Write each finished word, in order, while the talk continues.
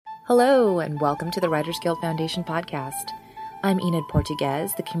Hello, and welcome to the Writers Guild Foundation podcast. I'm Enid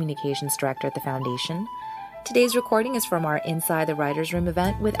Portuguez, the Communications Director at the Foundation. Today's recording is from our Inside the Writers' Room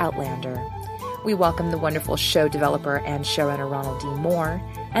event with Outlander. We welcome the wonderful show developer and showrunner Ronald D. Moore,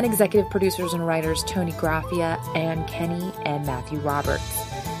 and executive producers and writers Tony Graffia, Ann Kenny, and Matthew Roberts.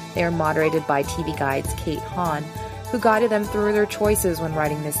 They are moderated by TV Guide's Kate Hahn, who guided them through their choices when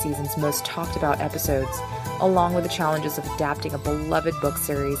writing this season's most talked about episodes, along with the challenges of adapting a beloved book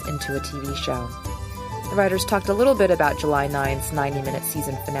series into a TV show. The writers talked a little bit about July 9th's 90-minute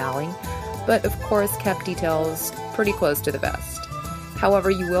season finale, but of course kept details pretty close to the vest. However,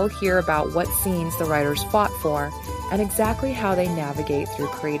 you will hear about what scenes the writers fought for and exactly how they navigate through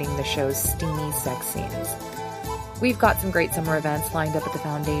creating the show's steamy sex scenes. We've got some great summer events lined up at the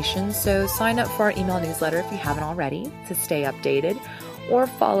Foundation, so sign up for our email newsletter if you haven't already to stay updated, or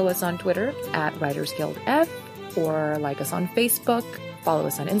follow us on Twitter at WritersGuildF, or like us on Facebook, follow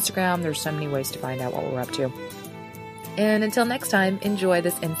us on Instagram. There's so many ways to find out what we're up to. And until next time, enjoy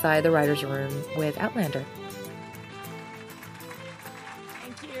this Inside the Writers' Room with Outlander.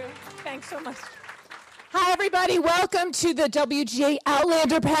 Thank you. Thanks so much. Hi, everybody. Welcome to the WGA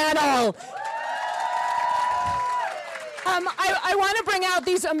Outlander panel. I want to bring out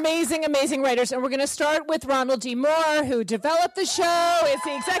these amazing, amazing writers, and we're going to start with Ronald D. Moore, who developed the show, is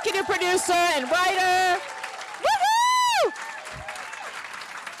the executive producer and writer. Woohoo!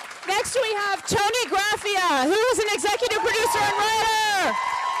 Next we have Tony Graffia, who is an executive producer and writer.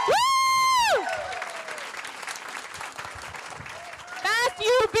 Woo!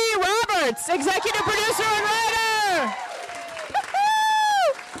 Matthew B. Roberts, executive producer and writer.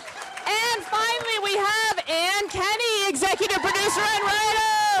 Woo-hoo! And finally we have Ann Kenny, executive producer and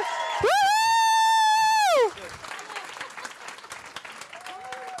writer. Woo!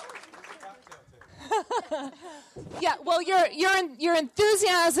 Yeah, well, your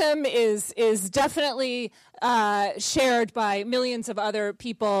enthusiasm is definitely shared by millions of other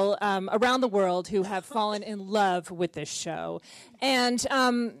people around the world who have fallen in love with this show, and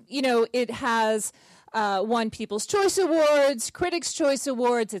it has won People's Choice Awards, Critics' Choice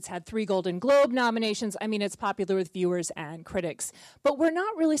Awards. It's had 3 Golden Globe nominations. I mean, it's popular with viewers and critics. But we're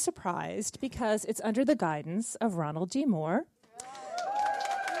not really surprised because it's under the guidance of Ronald D. Moore.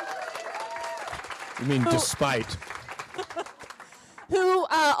 You mean despite? Who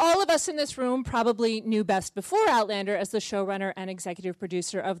all of us in this room probably knew best before Outlander as the showrunner and executive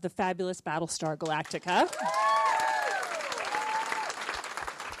producer of the fabulous Battlestar Galactica.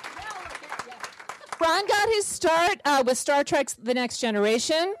 Ron got his start with Star Trek's The Next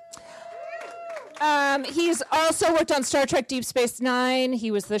Generation. He's also worked on Star Trek Deep Space Nine.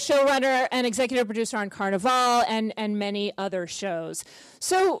 He was the showrunner and executive producer on Carnival and many other shows.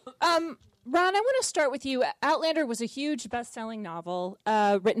 So, Ron, I want to start with you. Outlander was a huge best-selling novel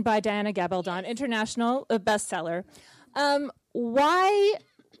written by Diana Gabaldon, international bestseller. Why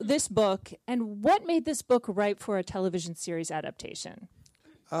this book, and what made this book ripe for a television series adaptation?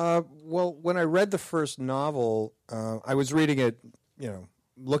 Well, when I read the first novel, I was reading it,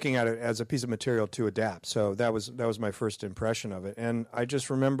 looking at it as a piece of material to adapt. So that was my first impression of it. And I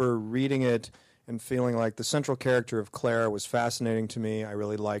just remember reading it and feeling like the central character of Claire was fascinating to me. I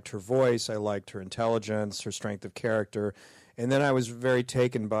really liked her voice. I liked her intelligence, her strength of character. And then I was very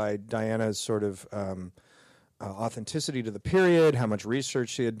taken by Diana's sort of authenticity to the period, how much research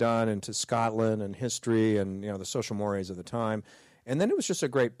she had done into Scotland and history and, the social mores of the time. And then it was just a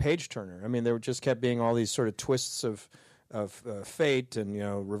great page-turner. I mean, there just kept being all these sort of twists of fate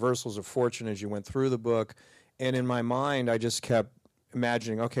and, reversals of fortune as you went through the book. And in my mind, I just kept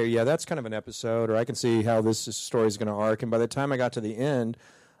imagining, okay, yeah, that's kind of an episode, or I can see how this story is going to arc. And by the time I got to the end,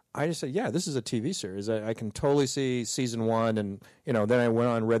 I just said, yeah, this is a TV series. I can totally see season 1. And, then I went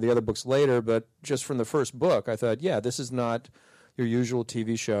on and read the other books later. But just from the first book, I thought, yeah, this is not your usual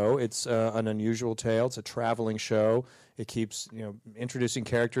TV show. It's an unusual tale. It's a traveling show. It keeps, introducing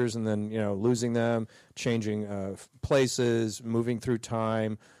characters and then, losing them, changing places, moving through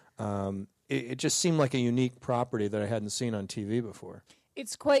time. It just seemed like a unique property that I hadn't seen on TV before.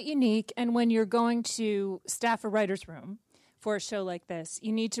 It's quite unique, and when you're going to staff a writer's room for a show like this,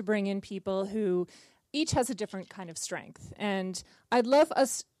 you need to bring in people who each has a different kind of strength. And I'd love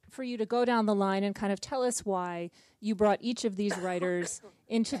for you to go down the line and kind of tell us why you brought each of these writers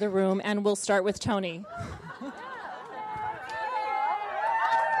into the room, and we'll start with Tony.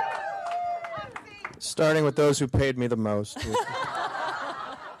 Starting with those who paid me the most.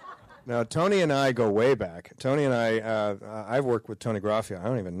 Now, Tony and I go way back. Tony and I've worked with Tony Graffia. I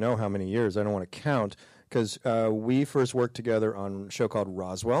don't even know how many years. I don't want to count, because we first worked together on a show called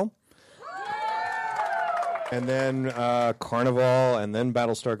Roswell. and then Carnival, and then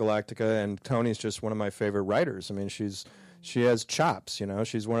Battlestar Galactica, and Tony's just one of my favorite writers. I mean, she has chops, you know.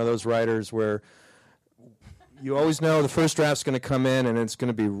 She's one of those writers where you always know the first draft's going to come in and it's going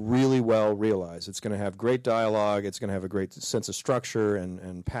to be really well realized. It's going to have great dialogue. It's going to have a great sense of structure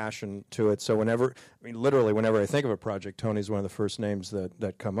and passion to it. So literally whenever I think of a project, Tony's one of the first names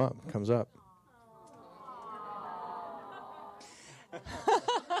that comes up.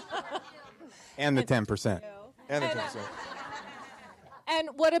 And the 10%. And the 10%. And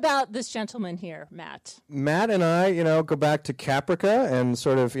what about this gentleman here, Matt? Matt and I, go back to Caprica and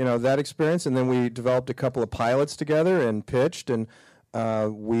sort of, that experience, and then we developed a couple of pilots together and pitched, and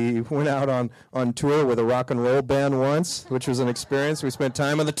we went out on tour with a rock and roll band once, which was an experience. We spent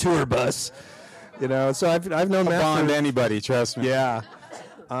time on the tour bus, So I've known Matt. Bond anybody, trust me. Yeah.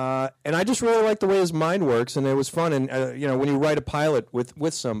 And I just really like the way his mind works, and it was fun. And when you write a pilot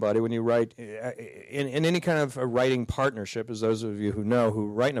with somebody, when you write in any kind of a writing partnership, as those of you who know who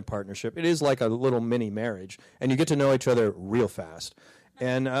write in a partnership, it is like a little mini marriage, and you get to know each other real fast.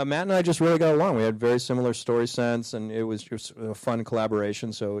 And Matt and I just really got along. We had very similar story sense, and it was just a fun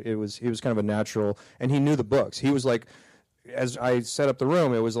collaboration. So he was kind of a natural, and he knew the books. He was like, as I set up the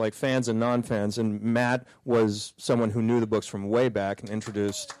room, it was like fans and non-fans, and Matt was someone who knew the books from way back and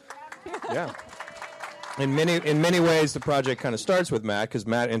introduced. Yeah. In many ways, the project kind of starts with Matt, because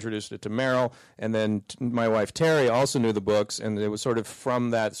Matt introduced it to Meryl, and then my wife Terry also knew the books, and it was sort of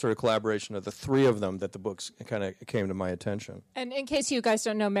from that sort of collaboration of the three of them that the books kind of came to my attention. And in case you guys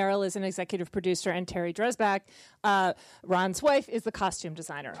don't know, Meryl is an executive producer, and Terry Dresbach, Ron's wife, is the costume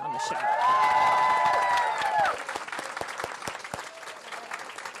designer on the show.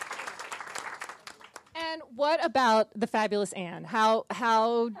 And what about the fabulous Anne? How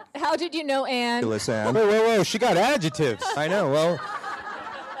did you know Anne? Fabulous Anne. Whoa, she got adjectives. I know, well,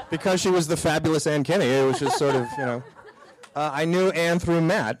 because she was the fabulous Anne Kenny, it was just sort of, I knew Anne through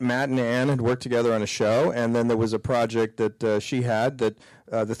Matt. Matt and Anne had worked together on a show, and then there was a project that she had that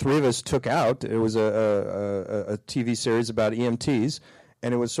the three of us took out. It was a TV series about EMTs.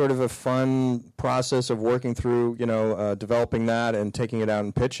 And it was sort of a fun process of working through, developing that and taking it out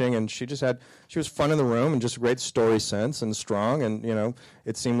and pitching. And she was fun in the room and just a great story sense and strong. And,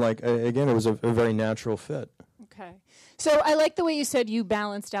 it seemed like, again, it was a very natural fit. Okay. So I like the way you said you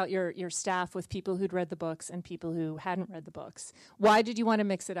balanced out your staff with people who'd read the books and people who hadn't read the books. Why did you want to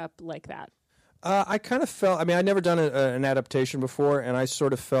mix it up like that? I kind of felt, I'd never done an adaptation before, and I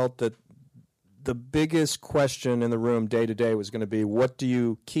sort of felt that the biggest question in the room day to day was going to be, what do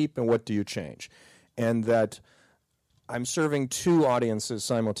you keep and what do you change? And that I'm serving two audiences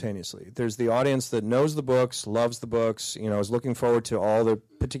simultaneously. There's the audience that knows the books, loves the books, is looking forward to all the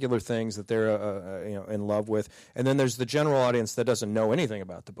particular things that they're in love with. And then there's the general audience that doesn't know anything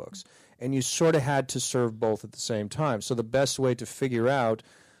about the books. And you sort of had to serve both at the same time. So the best way to figure out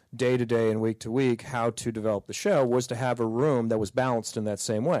day to day and week to week how to develop the show was to have a room that was balanced in that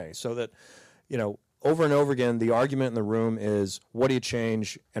same way, so that over and over again, the argument in the room is, what do you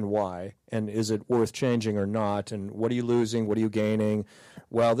change and why? And is it worth changing or not? And what are you losing? What are you gaining?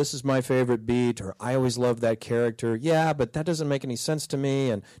 Well, this is my favorite beat, or I always love that character. Yeah, but that doesn't make any sense to me.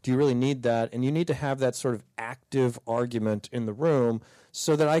 And do you really need that? And you need to have that sort of active argument in the room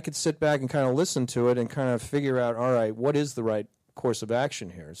so that I could sit back and kind of listen to it and kind of figure out, all right, what is the right course of action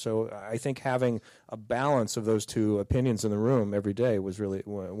here? So I think having a balance of those two opinions in the room every day was really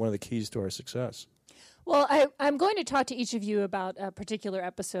one of the keys to our success. Well, I'm going to talk to each of you about a particular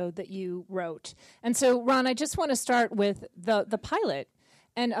episode that you wrote. And so, Ron, I just want to start with the pilot.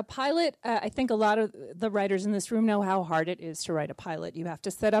 And a pilot, I think a lot of the writers in this room know how hard it is to write a pilot. You have to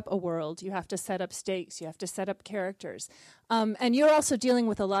set up a world. You have to set up stakes. You have to set up characters. And you're also dealing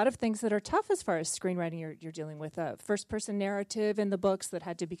with a lot of things that are tough as far as screenwriting. You're dealing with a first-person narrative in the books that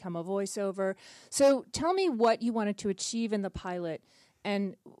had to become a voiceover. So tell me what you wanted to achieve in the pilot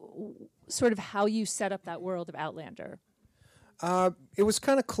and sort of how you set up that world of Outlander. It was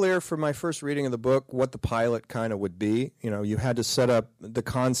kind of clear from my first reading of the book what the pilot kind of would be. You had to set up the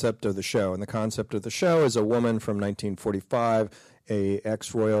concept of the show, and the concept of the show is a woman from 1945, a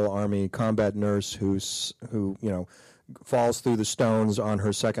ex-Royal Army combat nurse who falls through the stones on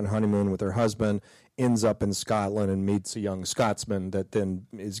her second honeymoon with her husband, ends up in Scotland and meets a young Scotsman that then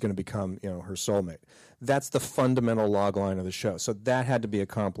is going to become, her soulmate. That's the fundamental logline of the show. So that had to be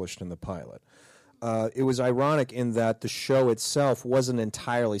accomplished in the pilot. It was ironic in that the show itself wasn't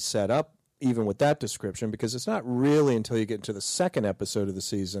entirely set up, even with that description, because it's not really until you get into the second episode of the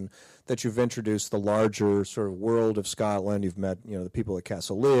season that you've introduced the larger sort of world of Scotland. You've met, the people at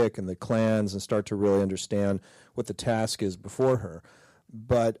Castle Leak and the clans and start to really understand what the task is before her.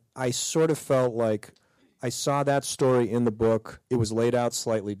 But I sort of felt like I saw that story in the book. It was laid out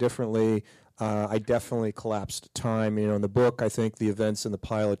slightly differently. I definitely collapsed time. In the book, I think the events in the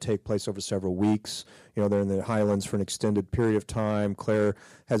pilot take place over several weeks. They're in the Highlands for an extended period of time. Claire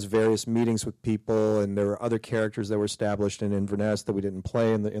has various meetings with people, and there were other characters that were established in Inverness that we didn't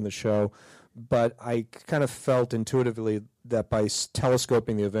play in the show. But I kind of felt intuitively that by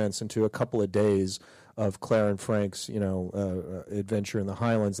telescoping the events into a couple of days of Claire and Frank's, adventure in the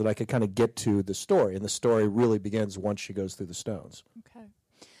Highlands, that I could kind of get to the story, and the story really begins once she goes through the stones. Okay.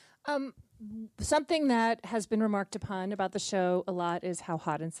 Something that has been remarked upon about the show a lot is how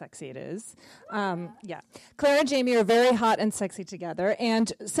hot and sexy it is. Claire and Jamie are very hot and sexy together,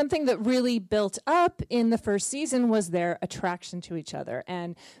 and something that really built up in the first season was their attraction to each other.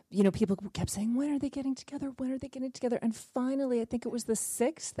 And, people kept saying, when are they getting together? When are they getting together? And finally, I think it was the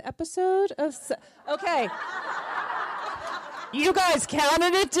 6th episode of... Okay. You guys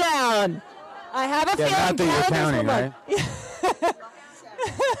counted it down. I have a feeling... Not that you're counting, right?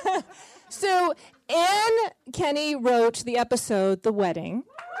 So Anne Kenny wrote the episode The Wedding,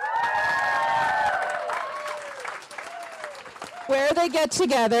 where they get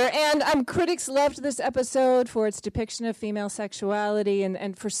together, and critics loved this episode for its depiction of female sexuality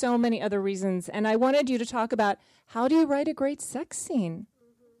and for so many other reasons. And I wanted you to talk about, how do you write a great sex scene?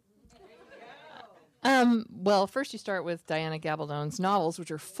 Well, first you start with Diana Gabaldon's novels,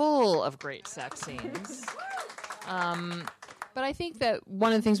 which are full of great sex scenes. But I think that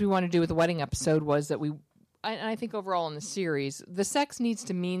one of the things we wanted to do with the wedding episode was that I think overall in the series, the sex needs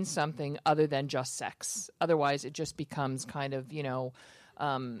to mean something other than just sex. Otherwise, it just becomes kind of, just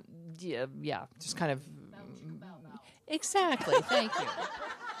kind of... Exactly, thank you.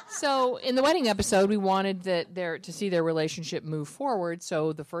 So in the wedding episode, we wanted to see their relationship move forward.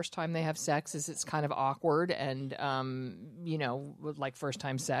 So the first time they have sex it's kind of awkward and, like first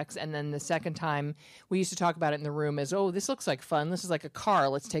time sex. And then the second time, we used to talk about it in the room as, oh, this looks like fun. This is like a car.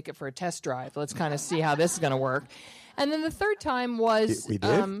 Let's take it for a test drive. Let's kind of see how this is going to work. And then the third time was... We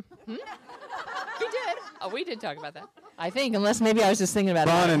did? We did. Oh, we did talk about that. I think, unless maybe I was just thinking about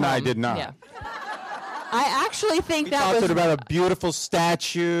it. Ron and I did not. Yeah. I actually think We that was... talked about beautiful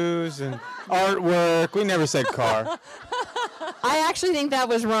statues and artwork. We never said car. I actually think that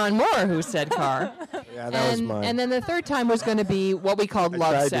was Ron Moore who said car. Yeah, that was mine. And then the third time was going to be what we called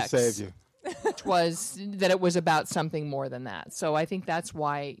love tried sex. to save you. Which was that it was about something more than that. So I think that's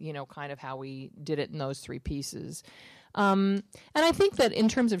why, kind of how we did it in those three pieces. And I think that in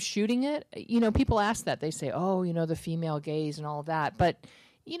terms of shooting it, people ask that. They say, oh, the female gaze and all of that. But...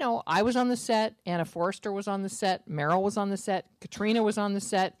 I was on the set, Anna Forrester was on the set, Meryl was on the set, Katrina was on the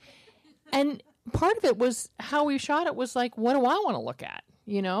set, and part of it was how we shot it was like, what do I want to look at?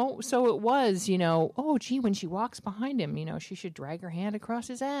 So it was, oh, gee, when she walks behind him, she should drag her hand across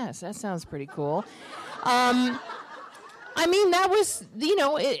his ass. That sounds pretty cool. That was,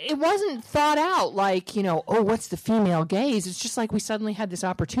 it wasn't thought out like, oh, what's the female gaze? It's just like we suddenly had this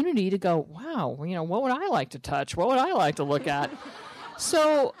opportunity to go, wow, what would I like to touch? What would I like to look at?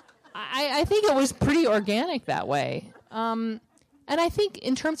 So I think it was pretty organic that way. And I think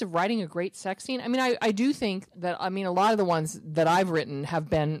in terms of writing a great sex scene, I do think that, a lot of the ones that I've written have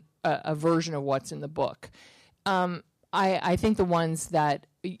been a version of what's in the book. I think the ones that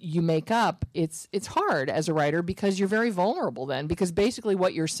you make up, it's hard as a writer because you're very vulnerable then. Because basically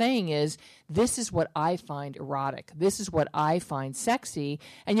what you're saying is, this is what I find erotic. This is what I find sexy.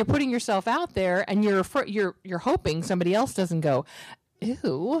 And you're putting yourself out there and you're hoping somebody else doesn't go,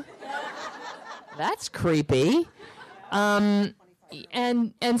 ew, that's creepy. And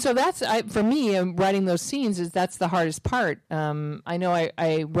so that's, for me, writing those scenes that's the hardest part. I know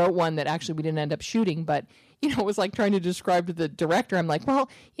I wrote one that actually we didn't end up shooting, but it was like trying to describe to the director. I'm like, well,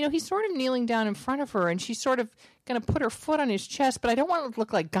 he's sort of kneeling down in front of her, and she's sort of going to put her foot on his chest, but I don't want it to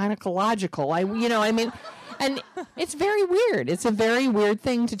look like gynecological. And it's very weird. It's a very weird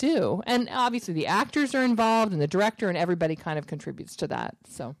thing to do. And obviously the actors are involved and the director and everybody kind of contributes to that.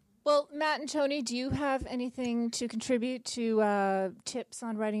 So. Well, Matt and Tony, do you have anything to contribute to tips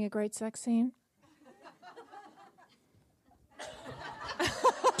on writing a great sex scene?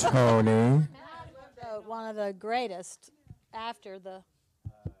 Tony. One of the greatest after the...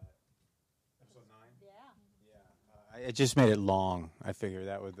 Episode 9? Yeah. It just made it long. I figure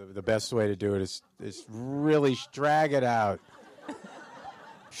that was the best way to do it is really drag it out.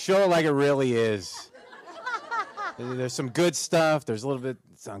 Show it like it really is. There's some good stuff. There's a little bit,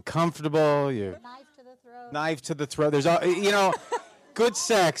 it's uncomfortable. Knife to the throat. Knife to the throat. There's, good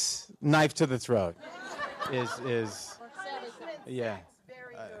sex, knife to the throat is yeah.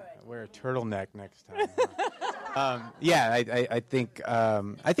 Wear a turtleneck next time. I think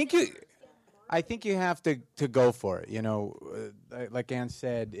I think you have to go for it. Like Ann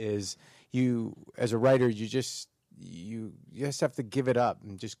said, is you as a writer, you just have to give it up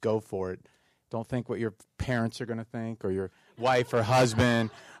and just go for it. Don't think what your parents are going to think, or your wife or husband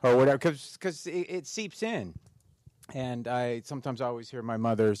or whatever, because it seeps in. And I sometimes always hear my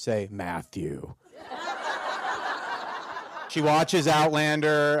mother say, Matthew. She watches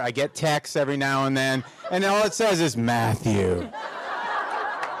Outlander. I get texts every now and then, and all it says is Matthew.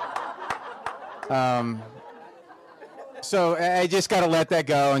 So I just got to let that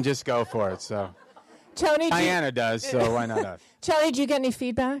go and just go for it. So Tony, Diana does, so why not us? Tony, do you get any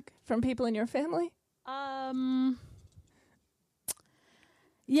feedback from people in your family?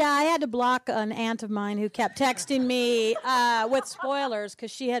 Yeah, I had to block an aunt of mine who kept texting me with spoilers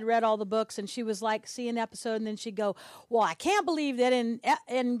because she had read all the books, and she was like, see an episode, and then she'd go, well, I can't believe that in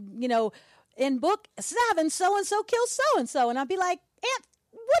book 7, so-and-so kills so-and-so. And I'd be like, Aunt,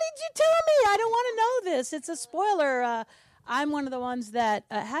 what did you tell me? I don't want to know this. It's a spoiler. I'm one of the ones that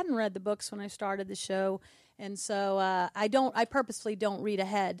hadn't read the books when I started the show. And so I purposely don't read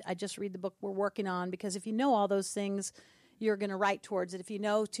ahead. I just read the book we're working on, because if you know all those things, you're going to write towards it. If you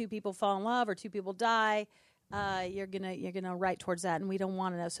know 2 people fall in love or 2 people die, you're gonna write towards that, and we don't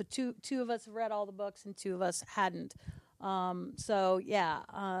want to know. So two of us have read all the books, and 2 of us hadn't. That's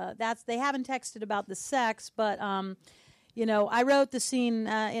they haven't texted about the sex, but I wrote the scene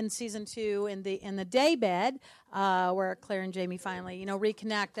in season 2 in the daybed where Claire and Jamie finally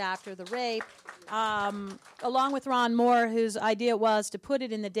reconnect after the rape, along with Ron Moore, whose idea was to put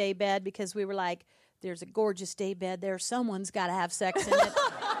it in the daybed because we were like, there's a gorgeous daybed there. Someone's got to have sex in it.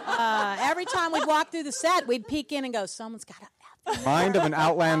 Every time we'd walk through the set, we'd peek in and go, someone's got to have. Mind of an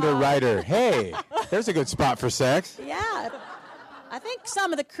Outlander writer. Hey, there's a good spot for sex. Yeah. I think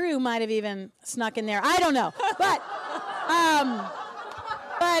some of the crew might have even snuck in there. I don't know.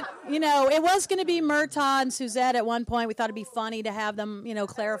 But it was going to be Murtaugh and Suzette at one point. We thought it'd be funny to have them,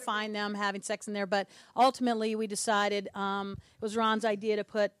 clarifying them having sex in there. But ultimately, we decided it was Ron's idea to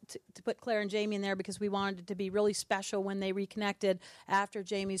put Claire and Jamie in there because we wanted it to be really special when they reconnected after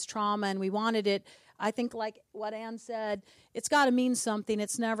Jamie's trauma, and we wanted it. I think, like what Ann said, it's got to mean something.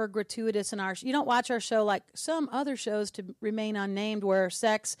 It's never gratuitous in our. You don't watch our show like some other shows to remain unnamed, where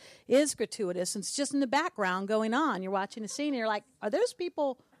sex is gratuitous. It's just in the background going on. You're watching a scene, and you're like, "Are those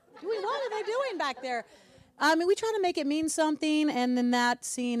people? What are they doing back there?" We try to make it mean something, and in that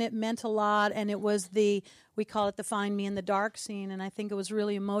scene, it meant a lot. And it was we call it the "Find Me in the Dark" scene, and I think it was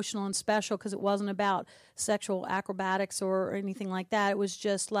really emotional and special because it wasn't about sexual acrobatics or anything like that. It was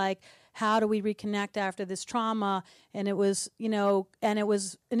just like, how do we reconnect after this trauma? And it was, and it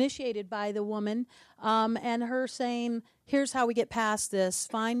was initiated by the woman, and her saying, here's how we get past this.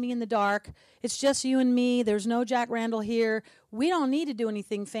 Find me in the dark. It's just you and me. There's no Jack Randall here. We don't need to do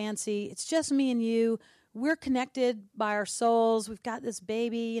anything fancy. It's just me and you. We're connected by our souls. We've got this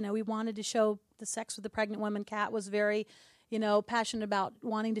baby. We wanted to show the sex with the pregnant woman. Kat was very passionate about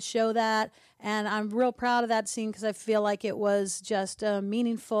wanting to show that, and I'm real proud of that scene because I feel like it was just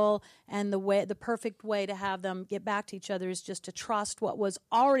meaningful, and the perfect way to have them get back to each other is just to trust what was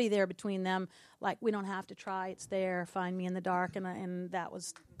already there between them. Like, we don't have to try; it's there. Find me in the dark, and that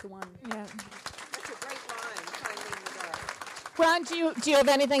was the one. Yeah. That's a great line. Find me in the dark. Ron, do you have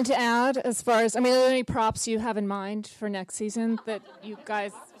anything to add as far as? Are there any props you have in mind for next season that you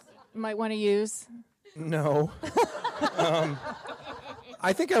guys might want to use? No.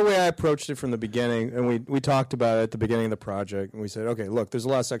 I think the way I approached it from the beginning, and we talked about it at the beginning of the project, and we said, okay, look, there's a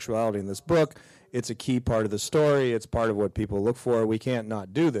lot of sexuality in this book. It's a key part of the story. It's part of what people look for. We can't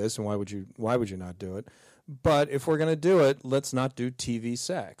not do this, and why would you not do it? But if we're going to do it, let's not do TV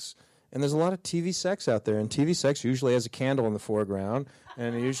sex. And there's a lot of TV sex out there, and TV sex usually has a candle in the foreground,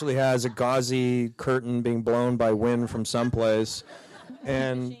 and it usually has a gauzy curtain being blown by wind from someplace.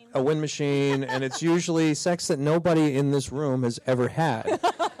 And a wind machine, and it's usually sex that nobody in this room has ever had.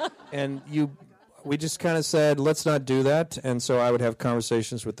 And we just kind of said, let's not do that. And so I would have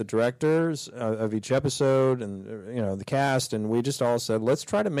conversations with the directors of each episode and the cast, and we just all said, let's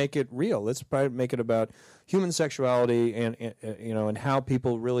try to make it real. Let's try to make it about human sexuality and how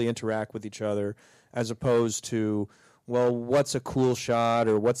people really interact with each other, as opposed to, well, what's a cool shot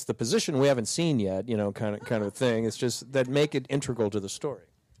or what's the position we haven't seen yet, kind of thing. It's just that make it integral to the story.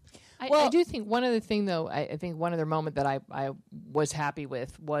 I do think one other thing, though, I think one other moment that I was happy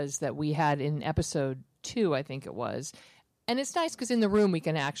with was that we had in episode 2, I think it was, and it's nice because in the room we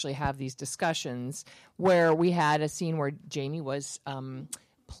can actually have these discussions where we had a scene where Jamie was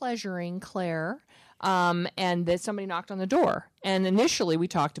pleasuring Claire, and that somebody knocked on the door. And initially we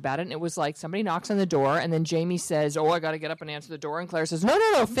talked about it, and it was like somebody knocks on the door, and then Jamie says, oh, I got to get up and answer the door. And Claire says,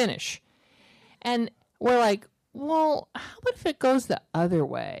 no, finish. And we're like, well, how about if it goes the other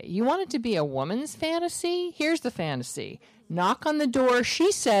way? You want it to be a woman's fantasy? Here's the fantasy. Knock on the door.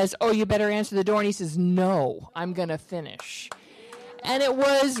 She says, oh, you better answer the door. And he says, no, I'm going to finish. And it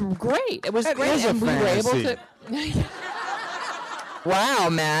was great. It was That great. is a And we were able fantasy. to. Wow,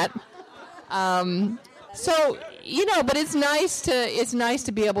 Matt. So, but it's nice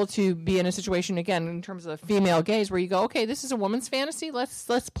to be able to be in a situation, again, in terms of female gaze, where you go, okay, this is a woman's fantasy.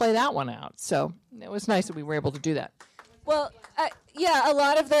 Let's play that one out. So it was nice that we were able to do that. Well, a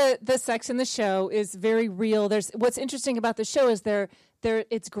lot of the sex in the show is very real. What's interesting about the show is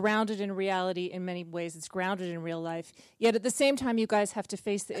it's grounded in reality in many ways. It's grounded in real life. Yet at the same time, you guys have to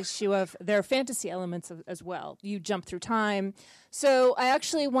face the issue of their fantasy elements as well. You jump through time. So I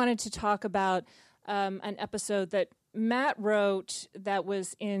actually wanted to talk about an episode that Matt wrote that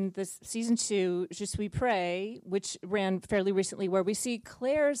was in this season 2, Je suis prêt, which ran fairly recently, where we see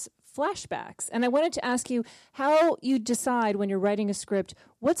Claire's flashbacks. And I wanted to ask you how you decide when you're writing a script,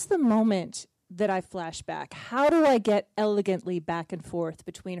 what's the moment that I flash back? How do I get elegantly back and forth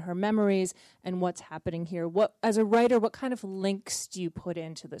between her memories and what's happening here? As a writer, what kind of links do you put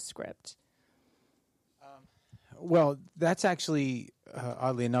into the script? Well, that's actually,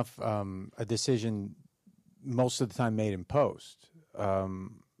 oddly enough, a decision most of the time made in post. I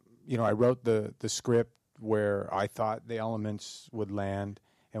wrote the script where I thought the elements would land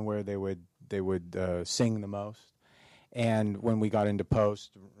and where they would sing the most. And when we got into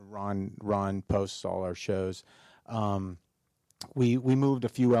post, Ron posts all our shows. We moved a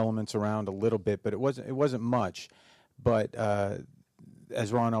few elements around a little bit, but it wasn't much. But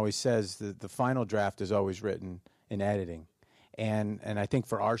as Ron always says, the final draft is always written in editing, and I think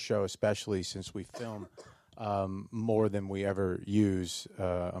for our show especially, since we film more than we ever use,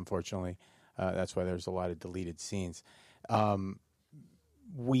 unfortunately, that's why there's a lot of deleted scenes. In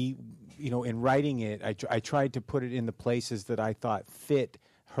writing it, I tried to put it in the places that I thought fit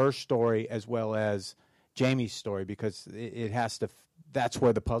her story as well as Jamie's story, because it has to. That's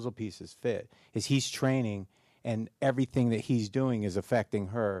where the puzzle pieces fit. Is he's training, and everything that he's doing is affecting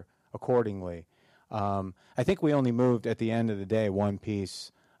her accordingly. I think we only moved at the end of the day one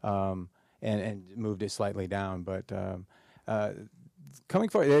piece, and moved it slightly down. But coming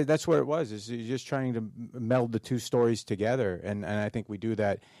forward, that's what it was. Is you're just trying to meld the two stories together, and I think we do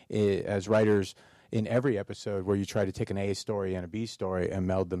that as writers in every episode, where you try to take an A story and a B story and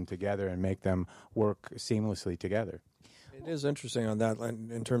meld them together and make them work seamlessly together. It is interesting on that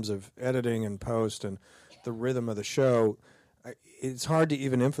in terms of editing and post and the rhythm of the show. It's hard to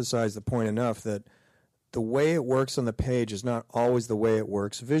even emphasize the point enough that the way it works on the page is not always the way it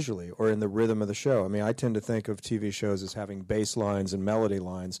works visually or in the rhythm of the show. I mean, I tend to think of TV shows as having bass lines and melody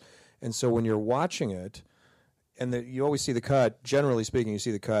lines. And so when you're watching it, and you always see the cut, generally speaking, you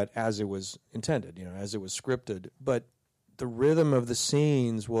see the cut as it was intended, as it was scripted. But the rhythm of the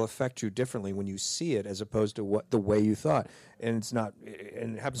scenes will affect you differently when you see it as opposed to the way you thought. And it's not,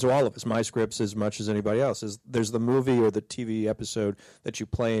 and it happens to all of us. My scripts, as much as anybody else, there's the movie or the TV episode that you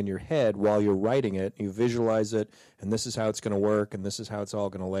play in your head while you're writing it. You visualize it, and this is how it's going to work, and this is how it's all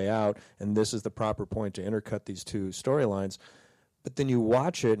going to lay out, and this is the proper point to intercut these two storylines. But then you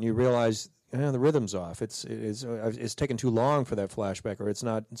watch it and you realize, the rhythm's off. It's taken too long for that flashback, or it's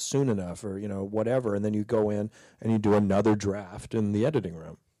not soon enough, or whatever. And then you go in and you do another draft in the editing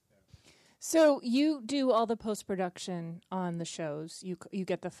room. So you do all the post-production on the shows. You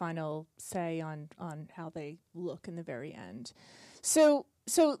get the final say on how they look in the very end. So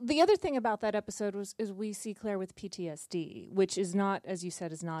the other thing about that episode is we see Claire with PTSD, which is not, as you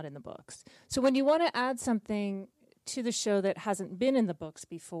said, is not in the books. So when you want to add something to the show that hasn't been in the books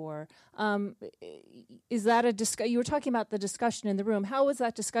before, is that you were talking about the discussion in the room. How was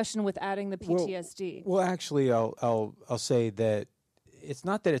that discussion with adding the PTSD? Well, actually, I'll say that it's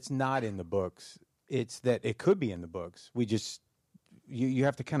not that it's not in the books. It's that it could be in the books. We just you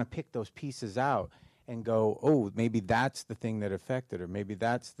have to kind of pick those pieces out and go, oh, maybe that's the thing that affected her. Maybe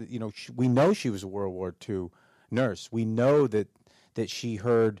that's we know she was a World War II nurse. We know that she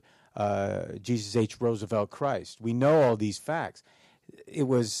heard Jesus H. Roosevelt Christ. We know all these facts. It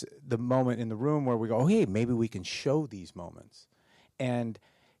was the moment in the room where we go, oh, hey, maybe we can show these moments. And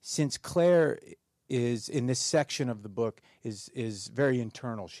since Claire is in this section of the book is very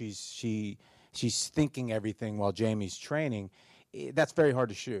internal, she's thinking everything while Jamie's training. That's very hard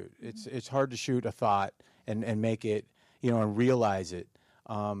to shoot. It's hard to shoot a thought and make it, and realize it.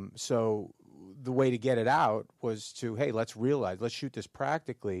 So the way to get it out was to, hey, let's shoot this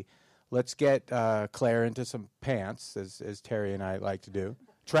practically. Let's get Claire into some pants, as Terry and I like to do.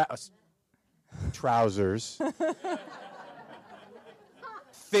 Trousers.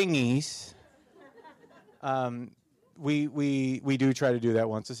 Thingies. We do try to do that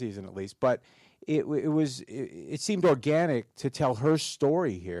once a season at least, but it seemed organic to tell her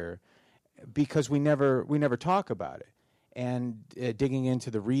story here because we never talk about it. And digging into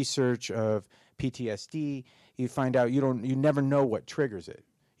the research of PTSD, you find out you never know what triggers it.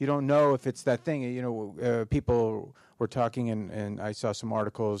 You don't know if it's that thing. People were talking, and I saw some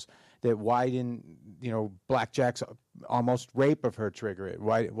articles that why didn't Blackjack's almost rape of her trigger it?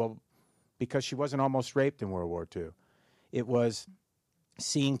 Why? Well, because she wasn't almost raped in World War II. It was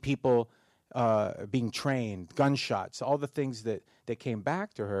seeing people being trained, gunshots, all the things that came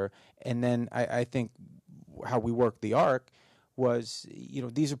back to her. And then I think how we worked the arc was,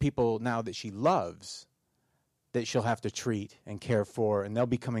 these are people now that she loves that she'll have to treat and care for, and they'll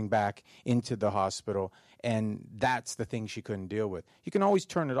be coming back into the hospital, and that's the thing she couldn't deal with. You can always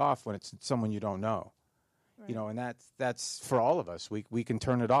turn it off when it's someone you don't know. Right. And that's for all of us. We can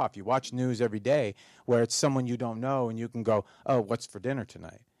turn it off. You watch news every day where it's someone you don't know, and you can go, oh, what's for dinner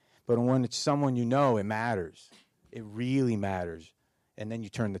tonight? But when it's someone you know, it matters. It really matters. And then you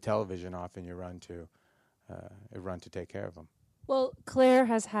turn the television off and you run to take care of them. Well, Claire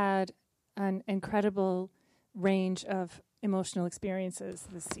has had an incredible range of emotional experiences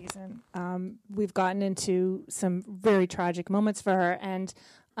this season. We've gotten into some very tragic moments for her, and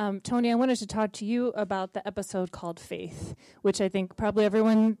Tony, I wanted to talk to you about the episode called Faith, which I think probably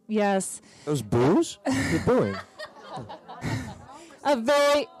everyone, yes. Those boos? You're booing.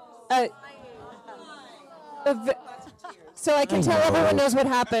 So I can tell everyone knows what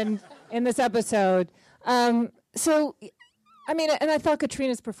happened in this episode. And I thought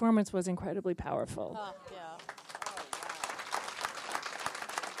Katrina's performance was incredibly powerful. Yeah.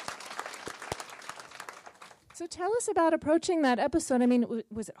 So tell us about approaching that episode. I mean,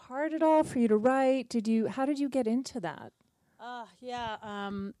 was it hard at all for you to write? How did you get into that?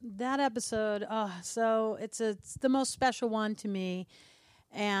 That episode. So it's the most special one to me,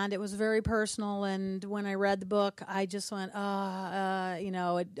 and it was very personal. And when I read the book, I just went,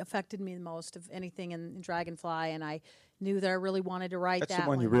 it affected me the most of anything in Dragonfly, and I knew that I really wanted to write that. That's the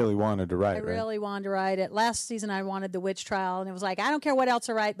one you really wanted to write, I right? really wanted to write it. Last season, I wanted the witch trial, and it was like, I don't care what else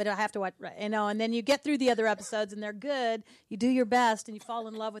I write, but I have to write, and then you get through the other episodes, and they're good. You do your best, and you fall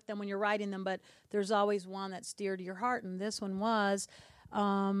in love with them when you're writing them, but there's always one that's dear to your heart, and this one was.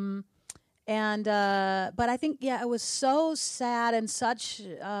 But I think, it was so sad and such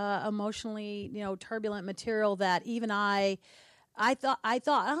emotionally, turbulent material that even I thought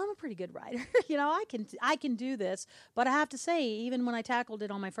I'm a pretty good writer. I can do this. But I have to say, even when I tackled it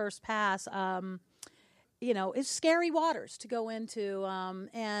on my first pass, it's scary waters to go into.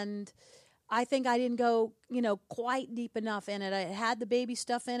 And I think I didn't go, quite deep enough in it. I had the baby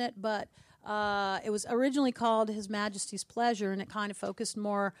stuff in it, but it was originally called His Majesty's Pleasure, and it kind of focused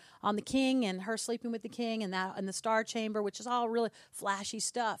more on the king and her sleeping with the king and the Star Chamber, which is all really flashy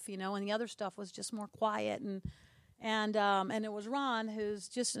stuff, and the other stuff was just more quiet and it was Ron, who's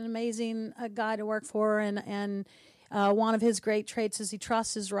just an amazing guy to work for, and one of his great traits is he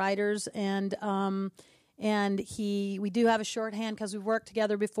trusts his writers, and we do have a shorthand because we've worked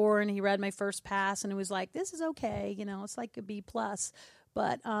together before, and he read my first pass, and he was like, "This is okay, it's like a B+,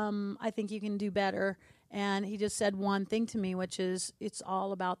 but I think you can do better." And he just said one thing to me, which is, it's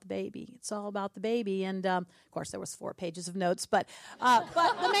all about the baby. It's all about the baby. And, of course, there was 4 pages of notes. But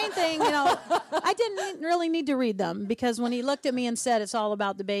the main thing, I didn't really need to read them, because when he looked at me and said, it's all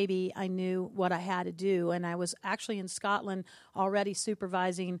about the baby, I knew what I had to do. And I was actually in Scotland already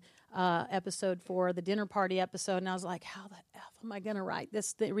supervising episode 4, the dinner party episode. And I was like, how the F am I going to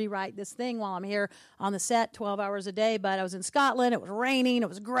rewrite this thing while I'm here on the set 12 hours a day? But I was in Scotland. It was raining. It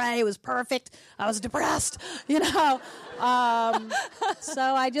was gray. It was perfect. I was depressed, So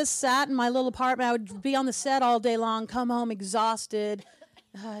I just sat in my little apartment. I would be on the set all day long, come home exhausted,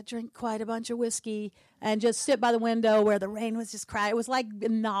 drink quite a bunch of whiskey, and just sit by the window where the rain was just crying. It was like a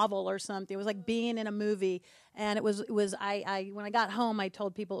novel or something. It was like being in a movie. And it was. I when I got home, I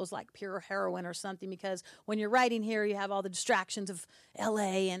told people it was like pure heroin or something, because when you're writing here, you have all the distractions of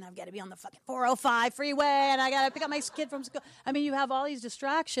L.A. and I've got to be on the fucking 405 freeway, and I got to pick up my kid from school. I mean, you have all these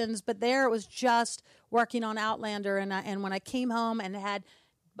distractions, but there it was just working on Outlander, and when I came home and had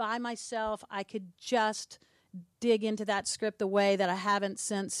by myself, I could just dig into that script the way that I haven't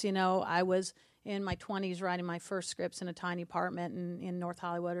since I was in my 20s writing my first scripts in a tiny apartment in North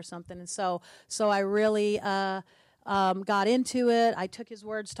Hollywood or something. And so I really got into it. I took his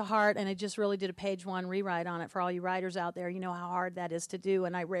words to heart, and I just really did a page 1 rewrite on it. For all you writers out there, you know how hard that is to do,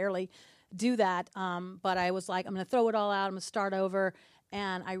 and I rarely do that. But I was like, I'm going to throw it all out. I'm going to start over.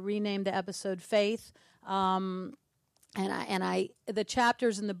 And I renamed the episode Faith. the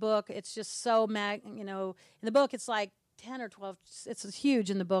chapters in the book, it's just so in the book it's like 10 or 12. It's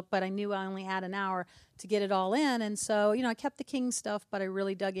huge in the book, but I knew I only had an hour to get it all in, and so I kept the king stuff, but I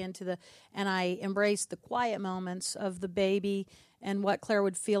really dug into and I embraced the quiet moments of the baby and what Claire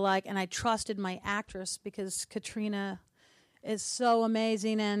would feel like, and I trusted my actress because Katrina is so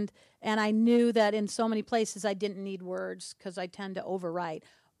amazing, and I knew that in so many places I didn't need words because I tend to overwrite.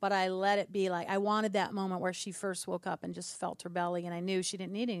 But I let it be like I wanted that moment where she first woke up and just felt her belly, and I knew she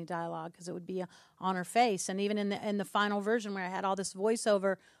didn't need any dialogue because it would be on her face. And even in the final version where I had all this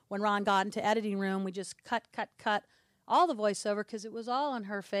voiceover, when Ron got into editing room, we just cut all the voiceover because it was all on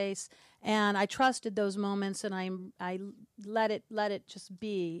her face. And I trusted those moments, and I let it just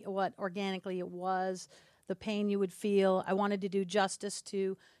be what organically it was, the pain you would feel. I wanted to do justice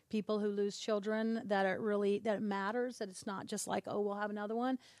to people who lose children, that it matters, that it's not just like, oh, we'll have another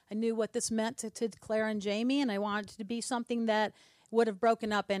one. I knew what this meant to Claire and Jamie, and I wanted it to be something that would have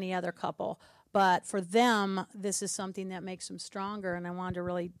broken up any other couple. But for them, this is something that makes them stronger, and I wanted to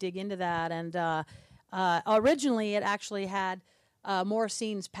really dig into that. And originally, it actually had more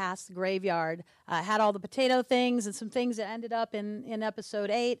scenes past the graveyard. Had all the potato things and some things that ended up in episode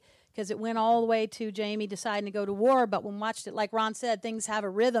 8, because it went all the way to Jamie deciding to go to war. But when we watched it, like Ron said, things have a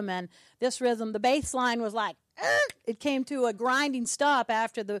rhythm, and this rhythm, the bass line was like, it came to a grinding stop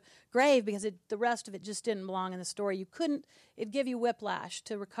after the grave because the rest of it just didn't belong in the story. It'd give you whiplash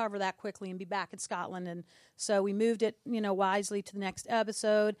to recover that quickly and be back in Scotland. And so we moved it, wisely to the next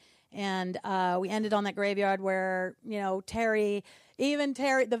episode. And we ended on that graveyard where, Terry,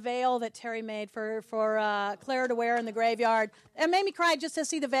 the veil that Terry made for Claire to wear in the graveyard, it made me cry just to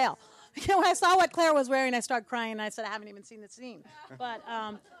see the veil. When I saw what Claire was wearing, I started crying, and I said, I haven't even seen the scene. But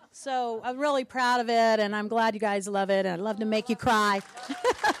so I'm really proud of it, and I'm glad you guys love it, and I'd love to make you cry.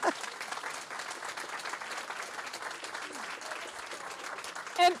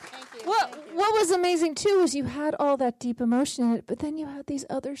 And what was amazing too was you had all that deep emotion in it, but then you had these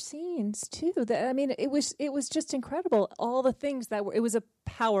other scenes too. It was just incredible. All the things it was a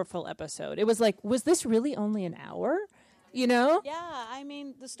powerful episode. It was like, was this really only an hour? Yeah,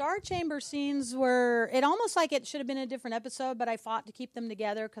 the Star Chamber scenes were, it almost like it should have been a different episode, but I fought to keep them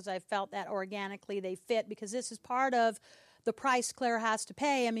together because I felt that organically they fit, because this is part of the price Claire has to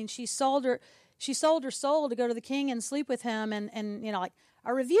pay. She sold her soul to go to the king and sleep with him, and like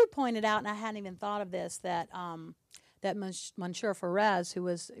a review pointed out, and I hadn't even thought of this, that Monsieur Ferrez, who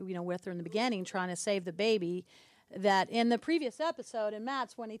was with her in the beginning trying to save the baby, that in the previous episode in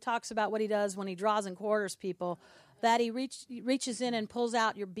Matt's, when he talks about what he does when he draws and quarters people, that he reaches in and pulls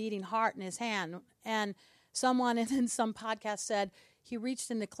out your beating heart in his hand. And someone in some podcast said he reached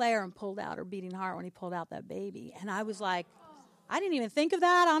into Claire and pulled out her beating heart when he pulled out that baby. And I was like, I didn't even think of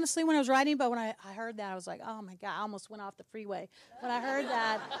that, honestly, when I was writing, but when I heard that, I was like, oh, my God, I almost went off the freeway when I heard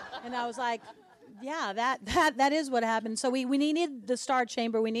that. And I was like, yeah, that is what happened. So we needed the Star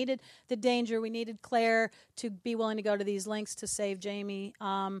Chamber. We needed the danger. We needed Claire to be willing to go to these lengths to save Jamie.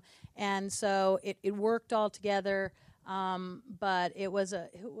 And so it worked all together. But it was a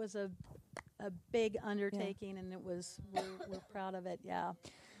big undertaking, and we're proud of it. Yeah.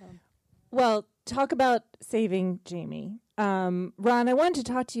 Well, talk about saving Jamie. Ron, I wanted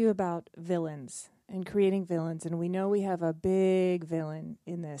to talk to you about villains and creating villains, and we know we have a big villain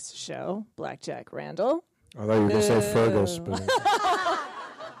in this show, Blackjack Randall. I thought you were going to say Fergus.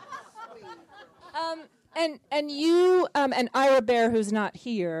 And you and Ira Bear, who's not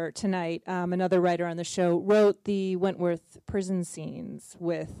here tonight, another writer on the show, wrote the Wentworth prison scenes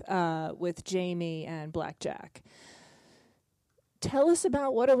with Jamie and Blackjack. Tell us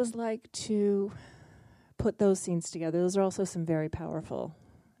about what it was like to put those scenes together. Those are also some very powerful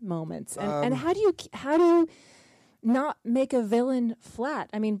moments. And how do you not make a villain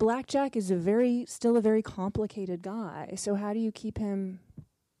flat? Blackjack is still a very complicated guy. So how do you keep him?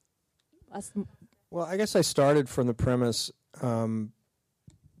 Well, I guess I started from the premise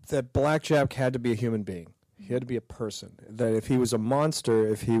that Blackjack had to be a human being. He had to be a person. That if he was a monster,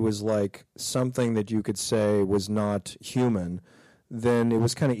 if he was like something that you could say was not human, then it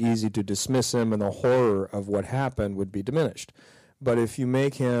was kind of easy to dismiss him, and the horror of what happened would be diminished. But if you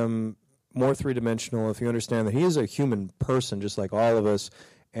make him more three-dimensional, if you understand that he is a human person just like all of us,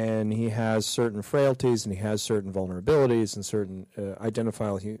 and he has certain frailties and he has certain vulnerabilities and certain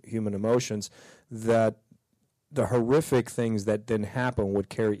identifiable human emotions, that the horrific things that then happen would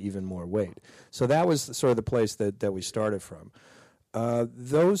carry even more weight. So that was sort of the place that we started from.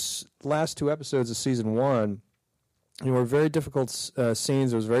 Those last 2 episodes of season 1 were very difficult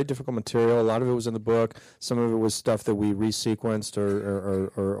scenes. It was very difficult material. A lot of it was in the book. Some of it was stuff that we resequenced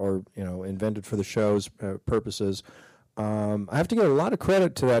or invented for the show's purposes. I have to give a lot of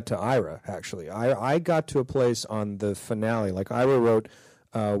credit to that to Ira, actually. I got to a place on the finale. Like, Ira wrote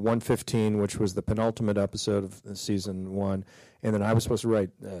 115, which was the penultimate episode of season 1, and then I was supposed to write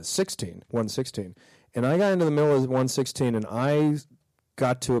 116. And I got into the middle of 116, and I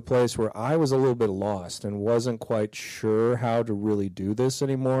got to a place where I was a little bit lost and wasn't quite sure how to really do this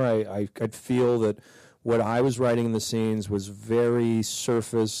anymore. I'd feel that what I was writing in the scenes was very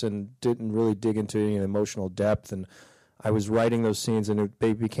surface and didn't really dig into any emotional depth, and I was writing those scenes, and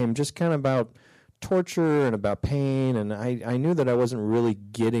they became just kind of about torture and about pain, and I knew that I wasn't really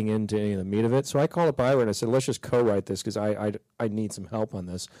getting into any of the meat of it. So I called up Ira and I said, let's just co-write this because I need some help on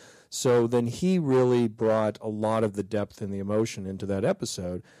this. So then he really brought a lot of the depth and the emotion into that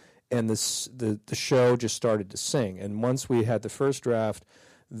episode, and the show just started to sing. And once we had the first draft,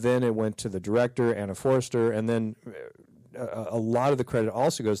 then it went to the director, Anna Forster, and then a lot of the credit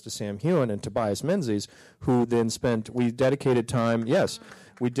also goes to Sam Hewen and Tobias Menzies, who then we dedicated time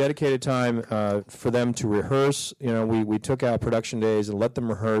for them to rehearse. We took out production days and let them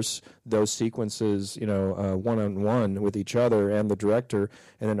rehearse those sequences, one-on-one with each other and the director.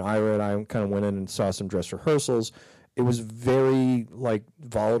 And then Ira and I kind of went in and saw some dress rehearsals. It was very,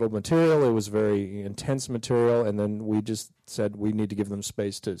 volatile material. It was very intense material. And then we just said we need to give them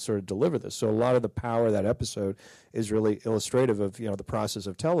space to sort of deliver this. So a lot of the power of that episode is really illustrative of, the process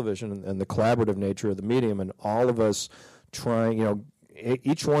of television and the collaborative nature of the medium, and all of us trying,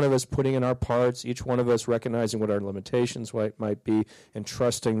 each one of us putting in our parts, each one of us recognizing what our limitations might be, and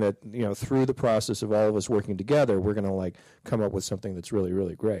trusting that, through the process of all of us working together, we're going to come up with something that's really,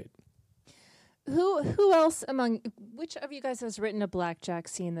 really great. Who else which of you guys has written a blackjack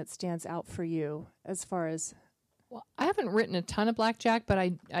scene that stands out for you as far as? Well, I haven't written a ton of blackjack, but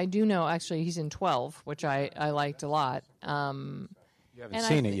I do know actually he's in 12, which I liked a lot. You haven't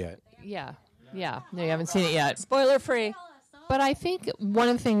seen it yet. Yeah. No, you haven't seen it yet. Spoiler free. But I think one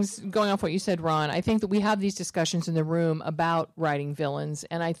of the things, going off what you said, Ron, I think that we have these discussions in the room about writing villains,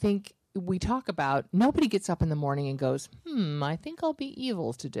 and I think we talk about, nobody gets up in the morning and goes, I think I'll be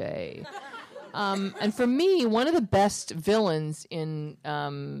evil today. And for me, one of the best villains in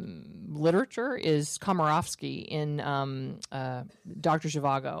literature is Komorowski in Dr.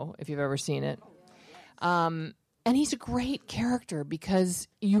 Zhivago, if you've ever seen it. And he's a great character because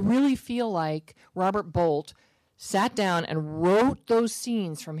you really feel like Robert Bolt sat down and wrote those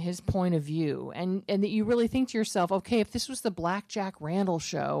scenes from his point of view, and that you really think to yourself, okay, if this was the Black Jack Randall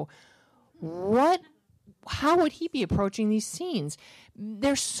show, how would he be approaching these scenes?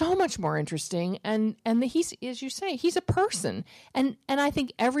 They're so much more interesting, and he's, as you say, he's a person, and I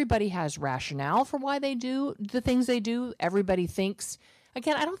think everybody has rationale for why they do the things they do. Everybody thinks,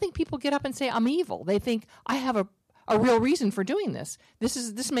 again, I don't think people get up and say, I'm evil. They think, I have a real reason for doing this.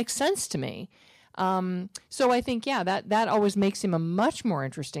 This makes sense to me. So I think, that always makes him a much more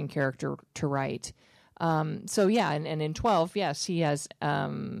interesting character to write. And in 12, yes, he has, I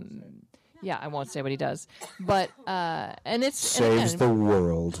won't say what he does, but, and it's... Saves the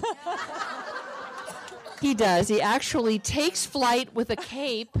world. He does. He actually takes flight with a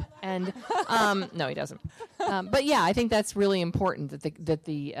cape, and, no, he doesn't. But yeah, I think that's really important that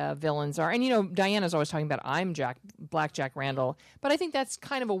the villains are, and Diana's always talking about I'm Black Jack Randall, but I think that's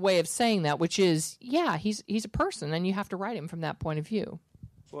kind of a way of saying that, which is, he's a person, and you have to write him from that point of view.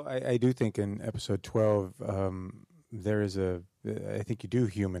 Well, I do think in episode 12 there is I think you do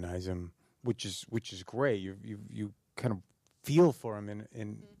humanize him, which is great. You kind of feel for him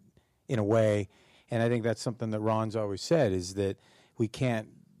in a way, and I think that's something that Ron's always said, is that we can't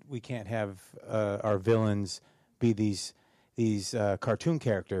have our villains be these cartoon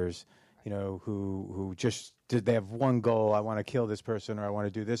characters, who just they have one goal: I want to kill this person, or I want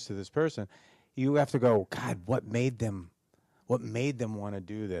to do this to this person. You have to go, God, what made them want to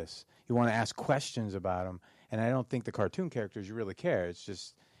do this? You want to ask questions about them, and I don't think the cartoon characters you really care. It's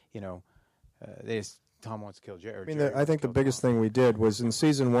just Tom wants to kill Jerry. I think the biggest thing we did was in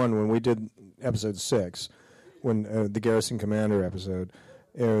season 1 when we did episode 6, when the Garrison Commander episode.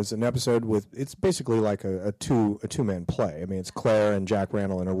 It was an episode it's basically like a two-man play. I mean, it's Claire and Jack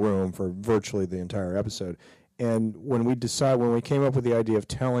Randall in a room for virtually the entire episode. And when we came up with the idea of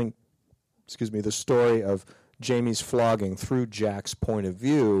telling, the story of Jamie's flogging through Jack's point of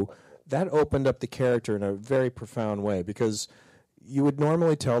view, that opened up the character in a very profound way, because you would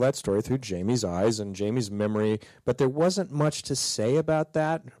normally tell that story through Jamie's eyes and Jamie's memory, but there wasn't much to say about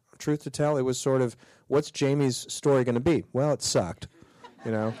that, truth to tell. It was sort of, what's Jamie's story going to be? Well, it sucked.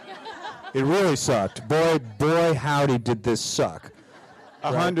 It really sucked. Boy, howdy, did this suck.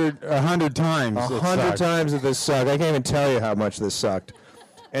 100 times. 100 times did this suck. I can't even tell you how much this sucked.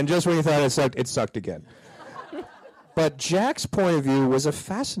 And just when you thought it sucked again. But Jack's point of view was a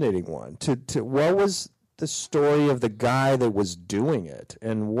fascinating one. To what was the story of the guy that was doing it,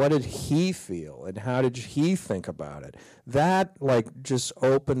 and what did he feel, and how did he think about it? That just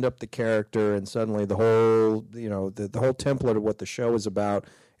opened up the character, and suddenly the whole the whole template of what the show is about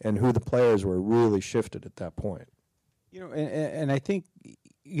and who the players were really shifted at that point. And I think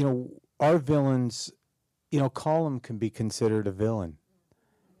our villains, Colum can be considered a villain.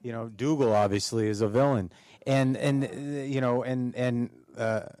 Dougal obviously is a villain, and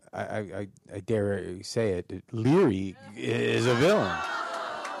I dare say it, Leary is a villain.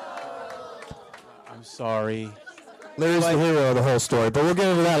 I'm sorry. Leary's the hero of the whole story, but we'll get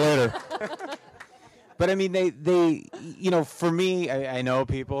into that later. But I mean, they for me, I know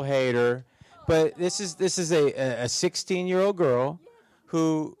people hate her, but this is a 16-year-old girl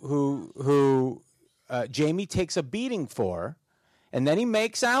who Jamie takes a beating for, and then he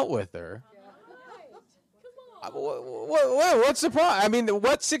makes out with her. What's the problem? I mean,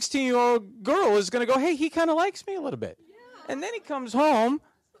 what 16-year-old girl is going to go, hey, he kind of likes me a little bit? And then he comes home,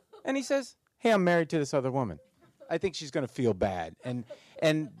 and he says, hey, I'm married to this other woman. I think she's going to feel bad. And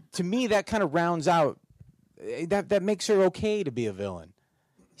to me, that kind of rounds out, that makes her okay to be a villain.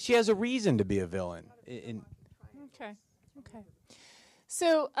 She has a reason to be a villain. Okay.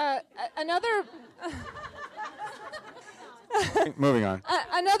 So another... Moving on.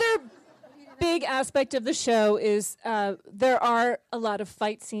 Another big aspect of the show is there are a lot of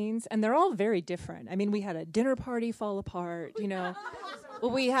fight scenes, and they're all very different. I mean, we had a dinner party fall apart,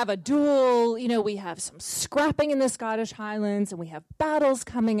 we have a duel, we have some scrapping in the Scottish Highlands, and we have battles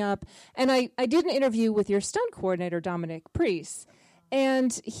coming up. And I did an interview with your stunt coordinator, Dominic Priest,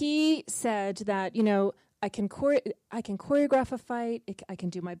 and he said that, I can choreograph a fight, I can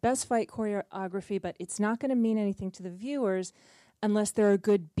do my best fight choreography, but it's not going to mean anything to the viewers unless there are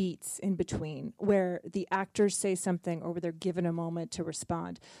good beats in between where the actors say something or where they're given a moment to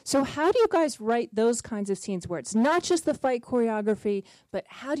respond. So how do you guys write those kinds of scenes where it's not just the fight choreography, but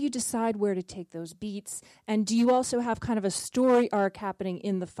how do you decide where to take those beats? And do you also have kind of a story arc happening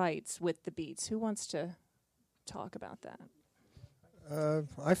in the fights with the beats? Who wants to talk about that?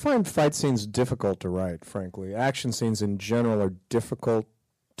 I find fight scenes difficult to write, frankly. Action scenes in general are difficult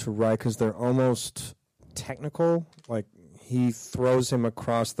to write because they're almost technical. Like, he throws him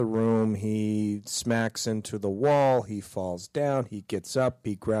across the room, he smacks into the wall, he falls down, he gets up,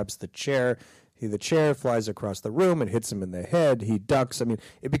 he grabs the chair, the chair flies across the room, it hits him in the head, he ducks. I mean,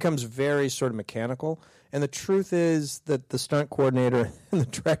 it becomes very sort of mechanical. And the truth is that the stunt coordinator and the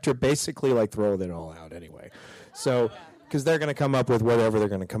director basically throw it all out anyway. So, because they're going to come up with whatever they're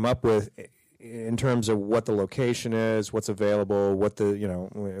going to come up with in terms of what the location is, what's available, what are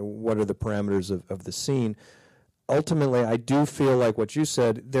the parameters of the scene. Ultimately, I do feel like what you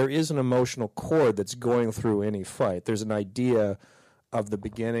said, there is an emotional cord that's going through any fight. There's an idea of the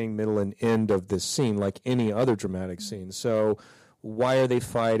beginning, middle, and end of this scene, like any other dramatic scene. So why are they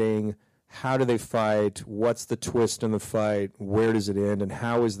fighting? How do they fight? What's the twist in the fight? Where does it end? And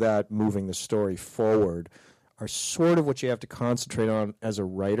how is that moving the story forward are sort of what you have to concentrate on as a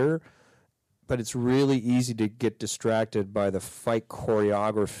writer. But it's really easy to get distracted by the fight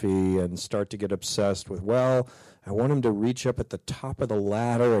choreography and start to get obsessed with, I want him to reach up at the top of the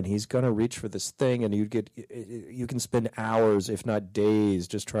ladder and he's going to reach for this thing, and you can spend hours, if not days,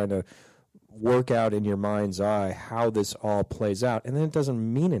 just trying to work out in your mind's eye how this all plays out. And then it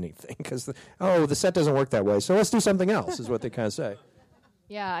doesn't mean anything because, the set doesn't work that way, so let's do something else, is what they kind of say.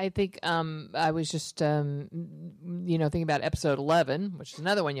 Yeah, I think I was just, thinking about episode 11, which is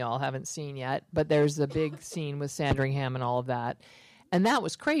another one y'all haven't seen yet, but there's the big scene with Sandringham and all of that. And that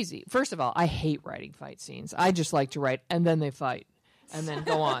was crazy. First of all, I hate writing fight scenes. I just like to write, and then they fight, and then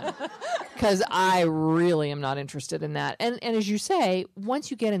go on. Because I really am not interested in that. And as you say,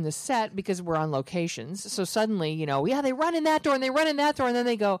 once you get in the set, because we're on locations, so suddenly, they run in that door, and they run in that door, and then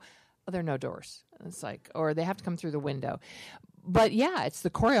they go, there are no doors. And it's or they have to come through the window. But yeah, it's the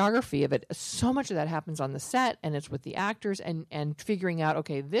choreography of it. So much of that happens on the set, and it's with the actors and figuring out,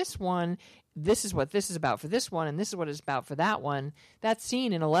 okay, this is what this is about for this one, and this is what it's about for that one. That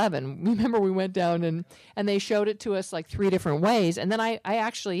scene in 11, remember we went down and they showed it to us 3 different ways, and then I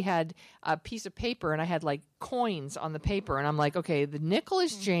actually had a piece of paper, and I had coins on the paper, and I'm okay, the nickel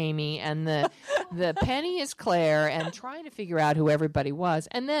is Jamie, and the penny is Claire, and trying to figure out who everybody was.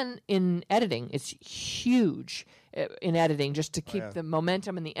 And then in editing, it's huge in editing just to keep the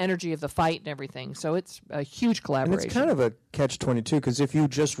momentum and the energy of the fight and everything. So it's a huge collaboration. And it's kind of a catch-22 because if you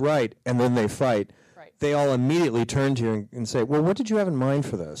just write and then they fight, they all immediately turn to you and say, well, what did you have in mind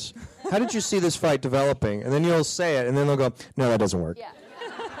for this? How did you see this fight developing? And then you'll say it, and then they'll go, no, that doesn't work. Yeah.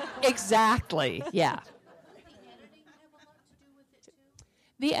 Exactly, yeah.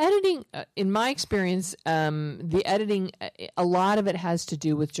 The editing, in my experience, the editing, a lot of it has to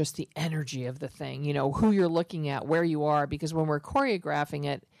do with just the energy of the thing, who you're looking at, where you are, because when we're choreographing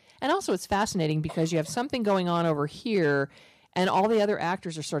it, and also it's fascinating because you have something going on over here, and all the other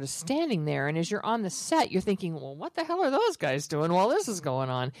actors are sort of standing there, and as you're on the set, you're thinking, well, what the hell are those guys doing while this is going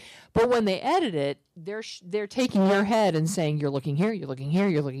on? But when they edit it, they're taking your head and saying, you're looking here, you're looking here,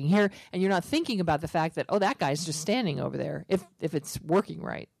 you're looking here, and you're not thinking about the fact that, oh, that guy's just standing over there, if it's working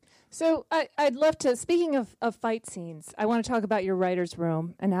right. So I'd love to, speaking of fight scenes, I want to talk about your writer's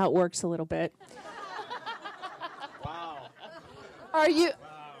room and how it works a little bit. Wow. Are you...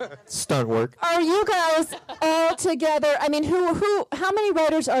 Stunt work. Are you guys all together? I mean, how many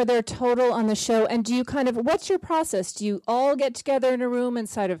writers are there total on the show? And do you what's your process? Do you all get together in a room and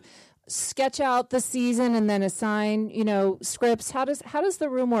sort of sketch out the season and then assign, scripts? How does the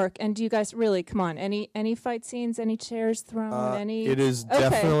room work? And do you guys really, come on, any fight scenes, any chairs thrown, It is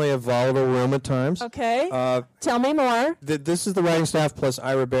definitely a volatile room at times. Okay. Tell me more. This is the writing staff plus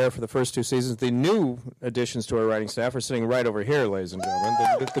Ira Bear for the first 2 seasons. The new additions to our writing staff are sitting right over here, ladies and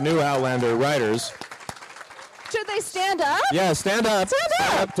gentlemen. The new Outlander writers. Should they stand up? Yeah, stand up.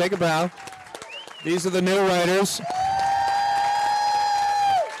 Stand up. Take a bow. These are the new writers.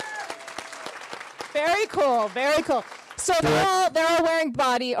 Very cool, very cool. So they're all wearing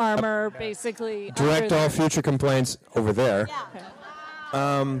body armor, basically. Direct all future complaints over there.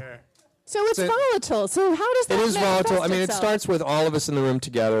 So it's volatile. So how does that It is volatile. manifest It itself? starts with all of us in the room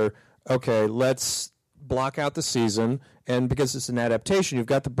together. Okay, let's block out the season. And because it's an adaptation, you've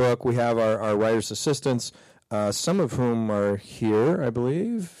got the book. We have our writer's assistants, some of whom are here, I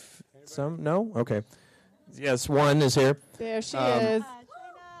believe. Some? No? Okay. Yes, one is here. There she is.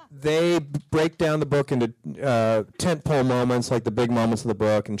 They break down the book into tentpole moments, like the big moments of the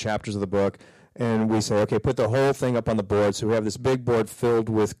book and chapters of the book. And we say, okay, put the whole thing up on the board. So we have this big board filled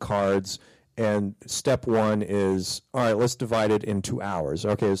with cards. And step 1 is, all right, let's divide it in 2 hours.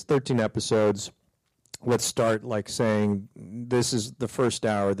 Okay, there's 13 episodes. Let's start saying this is the first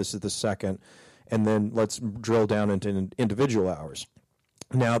hour, this is the second. And then let's drill down into individual hours.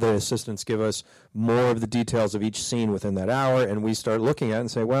 Now the assistants give us more of the details of each scene within that hour, and we start looking at it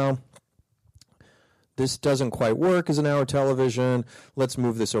and say, well, this doesn't quite work as an hour television. Let's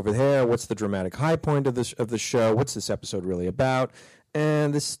move this over there. What's the dramatic high point of the show? What's this episode really about?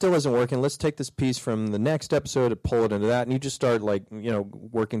 And this still isn't working. Let's take this piece from the next episode and pull it into that, and you just start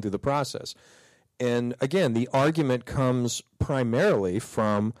working through the process. And again, the argument comes primarily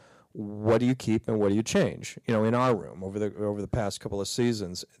from what do you keep and what do you change? In our room over the past couple of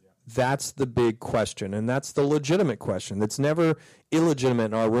seasons, that's the big question, and that's the legitimate question. It's never illegitimate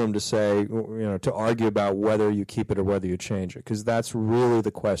in our room to say, to argue about whether you keep it or whether you change it, because that's really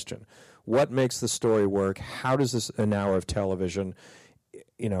the question. What makes the story work? How does an hour of television,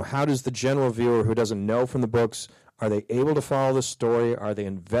 how does the general viewer who doesn't know from the books, are they able to follow the story? Are they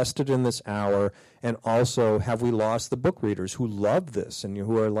invested in this hour? And also, have we lost the book readers who love this and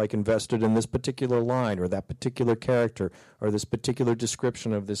who are invested in this particular line or that particular character or this particular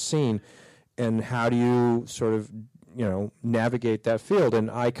description of this scene? And how do you sort of, navigate that field? And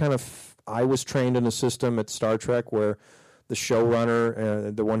I was trained in a system at Star Trek where the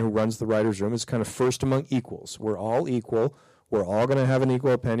showrunner, the one who runs the writer's room, is kind of first among equals. We're all equal. We're all going to have an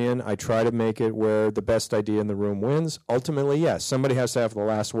equal opinion. I try to make it where the best idea in the room wins. Ultimately, yes, somebody has to have the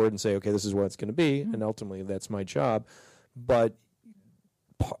last word and say, okay, this is what it's going to be, and ultimately that's my job. But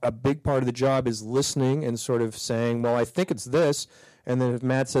a big part of the job is listening and sort of saying, well, I think it's this. And then if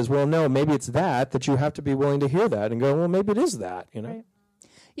Matt says, well, no, maybe it's that you have to be willing to hear that and go, well, maybe it is that, Right.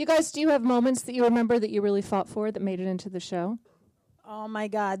 You guys, do you have moments that you remember that you really fought for that made it into the show? Oh, my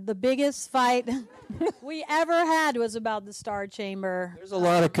God. The biggest fight we ever had was about the Star Chamber. There's a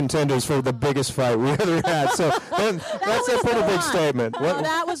lot of contenders for the biggest fight we ever had, so that's a pretty big statement. No,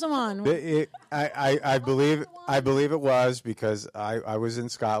 that was the one. I believe it was because I was in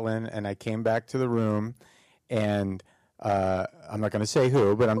Scotland and I came back to the room and I'm not going to say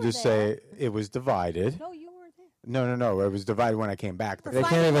who, but I'm just saying it was divided. No, you weren't there. No. It was divided when I came back. They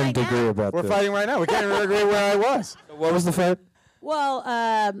can't even agree about We're this. fighting right now. We can't even agree where I was. What was the fight?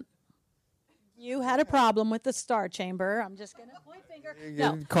 Well, you had a problem with the Star Chamber. I'm just going to point finger.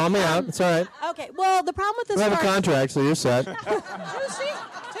 No. Call me out. It's all right. Okay. Well, the problem with the We have a Star contract, so you're set.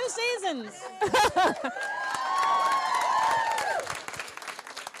 Two seasons.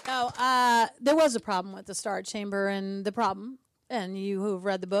 No, there was a problem with the Star Chamber, and the problem, and you who've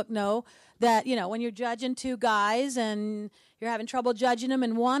read the book know that, when you're judging two guys and you're having trouble judging them,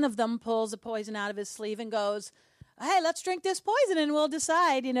 and one of them pulls a poison out of his sleeve and goes, hey, let's drink this poison and we'll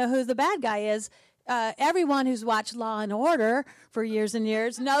decide, who the bad guy is. everyone who's watched Law and Order for years and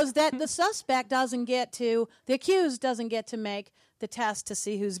years knows that the accused doesn't get to make the test to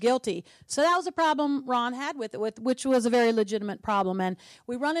see who's guilty. So that was a problem Ron had with it, which was a very legitimate problem. And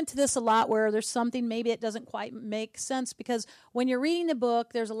we run into this a lot where there's something maybe it doesn't quite make sense, because when you're reading a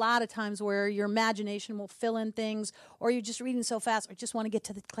book, there's a lot of times where your imagination will fill in things, or you're just reading so fast, or just want to get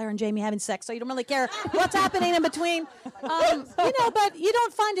to the Claire and Jamie having sex, so you don't really care what's happening in between. But you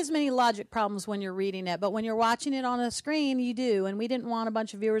don't find as many logic problems when you're reading it. But when you're watching it on a screen, you do. And we didn't want a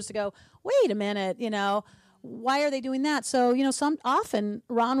bunch of viewers to go, wait a minute, why are they doing that? So, often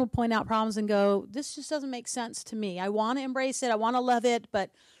Ron will point out problems and go, this just doesn't make sense to me. I want to embrace it. I want to love it,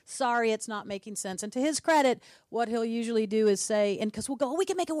 but sorry, it's not making sense. And to his credit, what he'll usually do is say, and because we'll go, we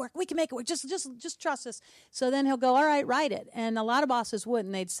can make it work. We can make it work. Just trust us. So then he'll go, all right, write it. And a lot of bosses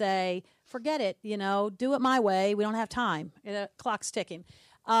wouldn't. They'd say, forget it, do it my way. We don't have time. The clock's ticking.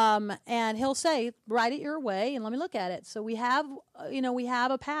 And he'll say, write it your way and let me look at it. So we have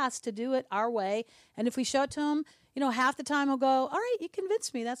a pass to do it our way. And if we show it to him, half the time he'll go, all right, you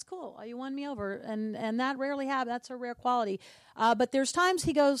convinced me. That's cool. You won me over. And that rarely happens. That's a rare quality. But there's times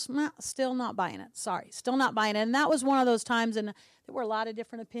he goes, still not buying it. Sorry, still not buying it. And that was one of those times. And there were a lot of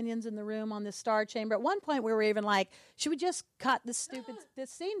different opinions in the room on this Star Chamber. At one point we were even like, should we just cut this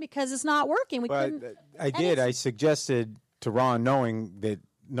scene because it's not working? I suggested to Ron,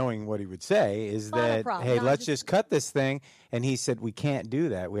 knowing what he would say, is that, hey, let's just cut this thing. And he said, we can't do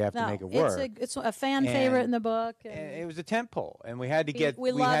that. We have to make it work. It's a fan favorite in the book. And it was a tentpole, and we had to get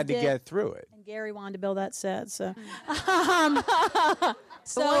through it. And Gary wanted to build that set, so.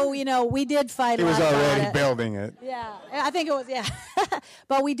 We did fight a lot about it. He was already building it. Yeah, I think it was, yeah.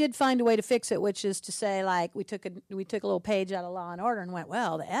 But we did find a way to fix it, which is to say, like, we took a little page out of Law and Order and went,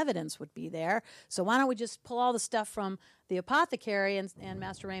 well, the evidence would be there, so why don't we just pull all the stuff from the apothecary and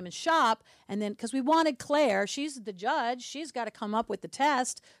Master Raymond's shop, and then, because we wanted Claire, she's the judge, she's got to come up with the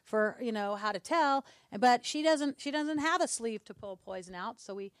test for, how to tell, but she doesn't have a sleeve to pull poison out,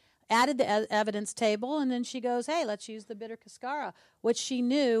 so we added the evidence table, and then she goes, hey, let's use the bitter cascara, which she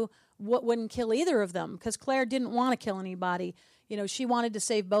knew wouldn't kill either of them, because Claire didn't want to kill anybody. She wanted to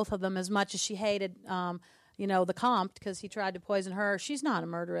save both of them as much as she hated the Comte, because he tried to poison her. She's not a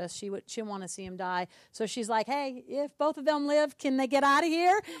murderess. She want to see him die. So she's like, hey, if both of them live, can they get out of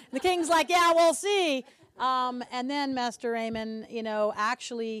here? And the king's like, yeah, we'll see. And then Master Raymond,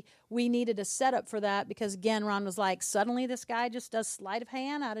 actually we needed a setup for that, because again, Ron was like, suddenly this guy just does sleight of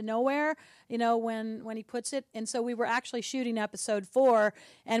hand out of nowhere, when he puts it. And so we were actually shooting episode 4,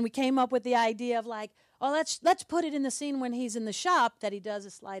 and we came up with the idea of like, oh, let's put it in the scene when he's in the shop that he does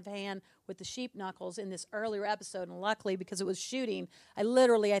a sleight of hand with the sheep knuckles in this earlier episode. And luckily, because it was shooting,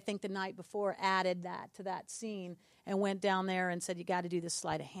 I think the night before added that to that scene and went down there and said, you got to do this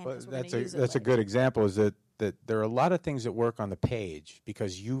sleight of hand. Well, that's a good example, is that there are a lot of things that work on the page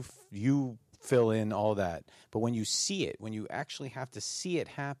because you fill in all that. But when you see it, when you actually have to see it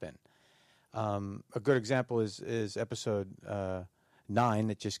happen, a good example is episode 9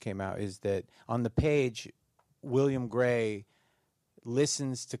 that just came out, is that on the page, William Gray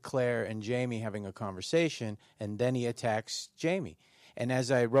listens to Claire and Jamie having a conversation, and then he attacks Jamie. And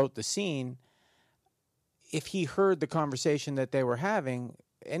as I wrote the scene, if he heard the conversation that they were having,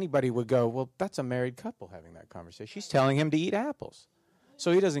 anybody would go, well, that's a married couple having that conversation. She's telling him to eat apples,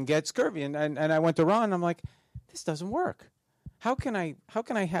 so he doesn't get scurvy. And I went to Ron, and I'm like, this doesn't work. How can I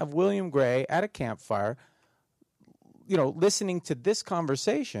have William Gray at a campfire, listening to this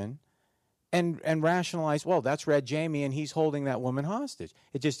conversation and rationalize, well, that's Red Jamie, and he's holding that woman hostage.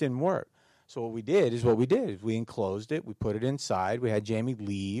 It just didn't work. So what we did. We enclosed it. We put it inside. We had Jamie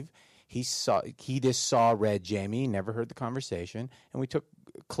leave. He just saw Red Jamie, never heard the conversation, and we took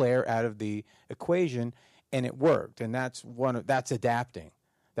Claire out of the equation, and it worked. And that's adapting.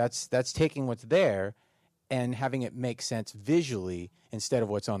 That's taking what's there and having it make sense visually instead of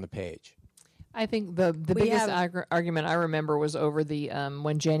what's on the page. I think the biggest argument I remember was over the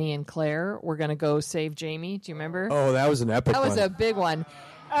when Jenny and Claire were going to go save Jamie. Do you remember? Oh, that was an epic one. That was a big one.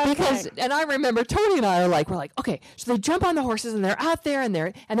 Because, and I remember Tony and I we're like, okay, so they jump on the horses and they're out there and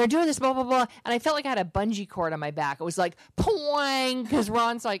they're doing this, blah, blah, blah. And I felt like I had a bungee cord on my back. It was like, poing, because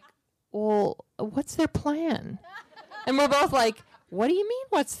Ron's like, well, what's their plan? And we're both like, what do you mean,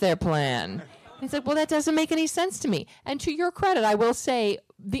 what's their plan? He's like, well, that doesn't make any sense to me. And to your credit, I will say,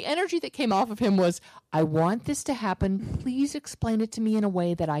 the energy that came off of him was, I want this to happen. Please explain it to me in a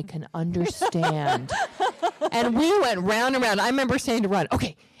way that I can understand. And we went round and round. I remember saying to Ron,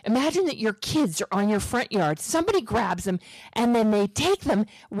 okay, Imagine that your kids are on your front yard. Somebody grabs them, and then they take them.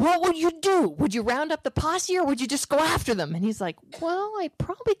 What would you do? Would you round up the posse, or would you just go after them? And he's like, well, I'd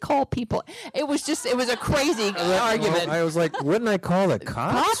probably call people. It was a crazy argument. I was like, wouldn't I call the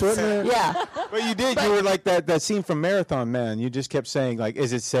cops? Wouldn't I? Yeah. But you did. You were like that scene from Marathon Man. You just kept saying, like,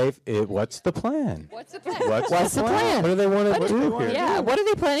 is it safe? What's the plan? What's the plan? What's the plan? What do they want to do here? Yeah, what are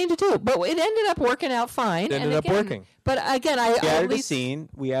they planning to do? But it ended up working out fine. It ended up working. But again,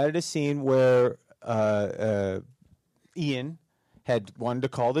 We added a scene where Ian had wanted to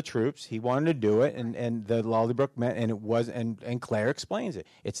call the troops. He wanted to do it, and the Lollybrook met, and it was, and Claire explains it.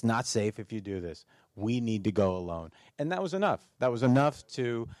 It's not safe if you do this. We need to go alone, and that was enough. That was enough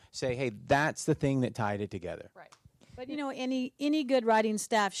to say, hey, that's the thing that tied it together. Right. But any good writing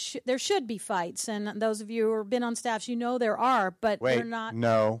staff, there should be fights, and those of you who have been on staffs, there are, but they're not.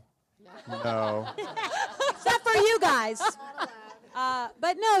 No. Except for you guys.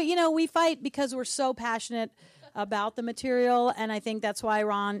 But no, we fight because we're so passionate about the material, and I think that's why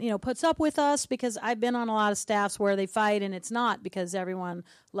Ron, puts up with us, because I've been on a lot of staffs where they fight, and it's not because everyone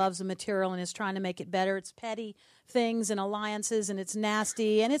loves the material and is trying to make it better. It's petty things and alliances, and it's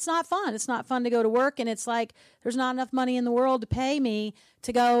nasty, and it's not fun. It's not fun to go to work, and it's like there's not enough money in the world to pay me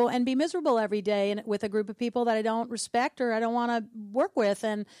to go and be miserable every day and with a group of people that I don't respect or I don't want to work with,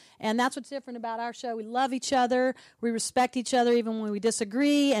 and that's what's different about our show. We love each other, we respect each other even when we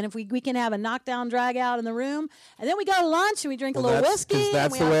disagree, and if we can have a knockdown drag out in the room, and then we go to lunch and we drink a little whiskey.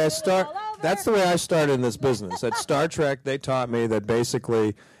 That's the way I start. That's the way I started in this business. At Star Trek, they taught me that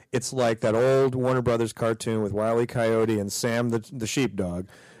basically it's like that old Warner Brothers cartoon with Wile E. Coyote and Sam the sheepdog.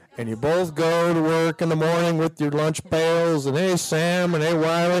 And you both go to work in the morning with your lunch pails, and hey, Sam, and hey,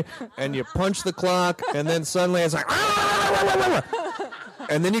 Wiley, and you punch the clock, and then suddenly it's like,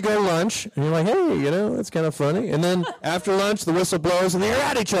 and then you go to lunch, and you're like, hey, it's kind of funny. And then after lunch, the whistle blows, and they're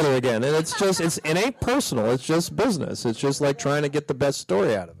at each other again. And it ain't personal. It's just business. It's just like trying to get the best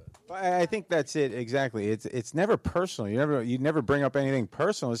story out of it. I think that's it exactly. It's never personal. You never bring up anything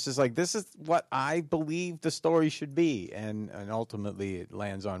personal. It's just like, this is what I believe the story should be, and ultimately it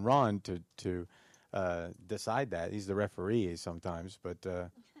lands on Ron to decide that. He's the referee sometimes, but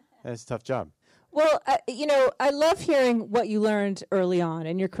it's a tough job. Well, I love hearing what you learned early on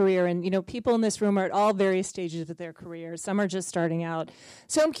in your career. And, people in this room are at all various stages of their careers. Some are just starting out.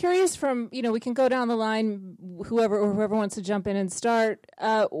 So I'm curious we can go down the line, whoever wants to jump in and start.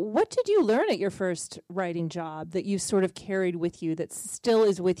 What did you learn at your first writing job that you sort of carried with you that still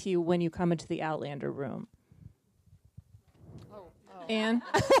is with you when you come into the Outlander room? Anne?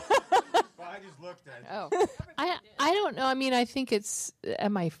 I just looked at it. Oh, I don't know. I mean, I think it's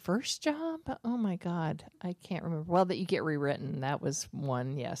at my first job. Oh my God, I can't remember. Well, that you get rewritten. That was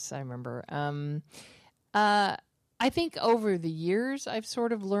one. Yes, I remember. I think over the years, I've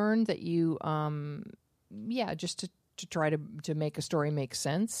sort of learned that you, just to try to make a story make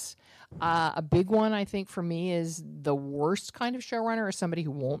sense. A big one, I think, for me is the worst kind of showrunner is somebody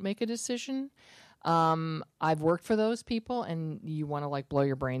who won't make a decision. I've worked for those people, and you want to blow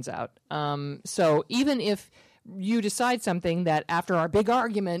your brains out. So even if you decide something that after our big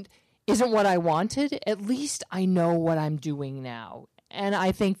argument isn't what I wanted, at least I know what I'm doing now. And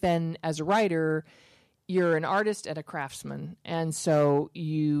I think then as a writer, you're an artist and a craftsman. And so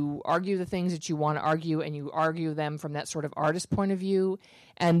you argue the things that you want to argue, and you argue them from that sort of artist point of view.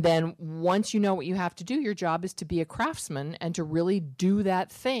 And then once you know what you have to do, your job is to be a craftsman and to really do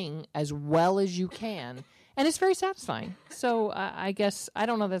that thing as well as you can. And it's very satisfying. So I guess, I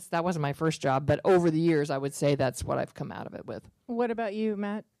don't know, that wasn't my first job, but over the years, I would say that's what I've come out of it with. What about you,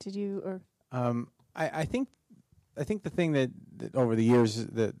 Matt? Did you? Or I think the thing that over the years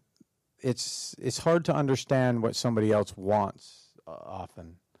that it's hard to understand what somebody else wants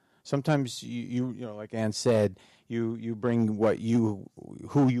often. Sometimes you like Ann said, you bring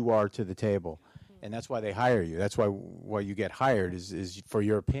who you are to the table, and that's why they hire you. That's why you get hired is for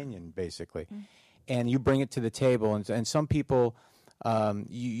your opinion, basically. And you bring it to the table, and some people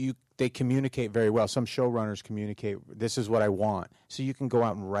they communicate very well. Some showrunners communicate, this is what I want, so you can go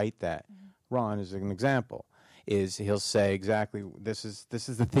out and write that. Ron is an example. He'll say exactly, this is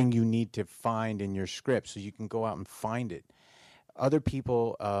the thing you need to find in your script, so you can go out and find it. Other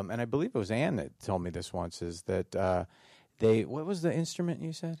people, and I believe it was Anne that told me this once, is that what was the instrument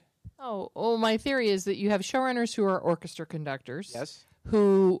you said? Oh, my theory is that you have showrunners who are orchestra conductors. Yes.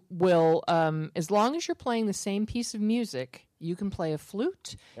 Who will, as long as you're playing the same piece of music, you can play a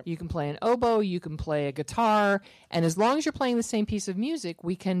flute, you can play an oboe, you can play a guitar, and as long as you're playing the same piece of music,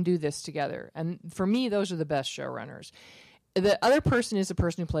 we can do this together. And for me, those are the best showrunners. the other person is a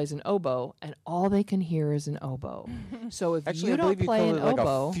person who plays an oboe, and all they can hear is an oboe. So if Actually, you I don't believe play you an call it like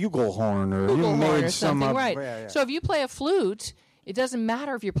oboe, a flugelhorn or flugelhorn made or some something, up. right? Yeah. So if you play a flute, it doesn't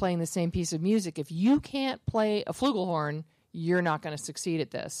matter if you're playing the same piece of music. If you can't play a flugelhorn, you're not going to succeed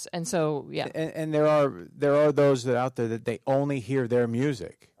at this. And so, yeah. And there are those that out there that they only hear their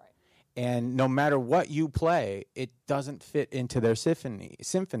music. And no matter what you play, it doesn't fit into their symphony,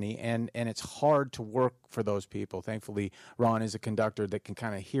 and it's hard to work for those people. Thankfully, Ron is a conductor that can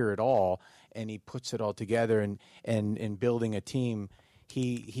kind of hear it all, and he puts it all together. And in building a team,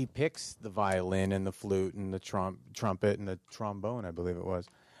 he picks the violin and the flute and the trumpet and the trombone, I believe it was.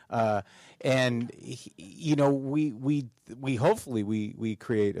 And we hopefully we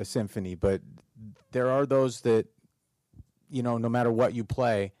create a symphony, but there are those that no matter what you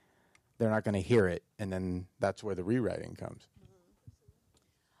play, they're not going to hear it, and then that's where the rewriting comes.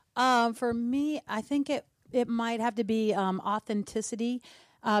 For me, I think it might have to be authenticity,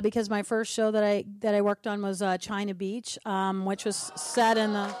 because my first show that I worked on was China Beach, which was set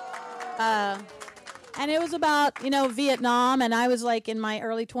in the, and it was about Vietnam, and I was like in my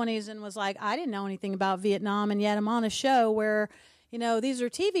early 20s and was like, I didn't know anything about Vietnam, and yet I'm on a show where these are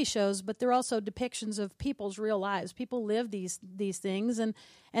TV shows, but they're also depictions of people's real lives. People live these things,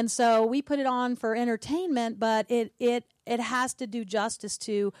 and so we put it on for entertainment, but it has to do justice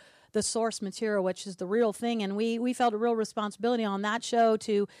to the source material, which is the real thing. And we felt a real responsibility on that show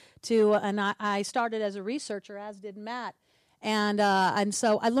and I started as a researcher, as did Matt. And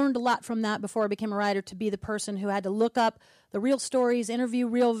so I learned a lot from that before I became a writer, to be the person who had to look up the real stories, interview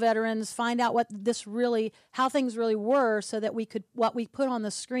real veterans, find out how things really were, so that what we put on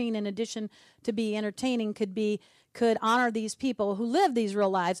the screen, in addition to be entertaining, could honor these people who live these real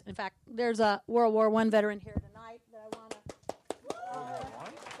lives. In fact, there's a World War I veteran here tonight that I want to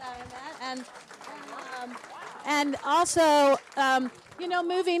and also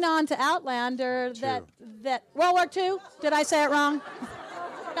moving on to Outlander, that World War II. Did I say it wrong?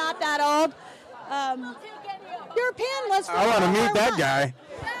 Not that old. Your pen was. I want to meet that guy.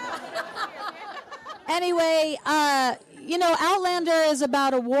 Anyway, Outlander is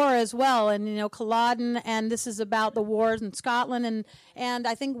about a war as well, and Culloden, and this is about the wars in Scotland, and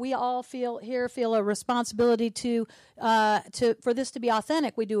I think we all feel a responsibility to for this to be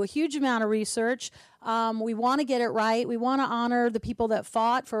authentic. We do a huge amount of research. We want to get it right. We want to honor the people that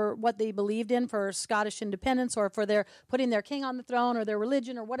fought for what they believed in, for Scottish independence, or for their putting their king on the throne, or their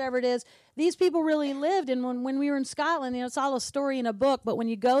religion, or whatever it is. These people really lived, and when we were in Scotland, it's all a story in a book. But when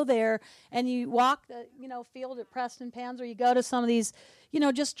you go there and you walk the field at Preston Pans, or you go to some of these,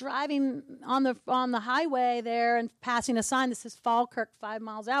 just driving on the highway there and passing a sign that says Falkirk 5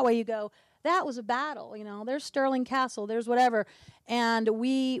 miles that way, you go, that was a battle. There's Stirling Castle, there's whatever. And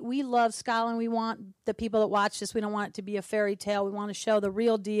we love Scotland. We want the people that watch this, we don't want it to be a fairy tale. We want to show the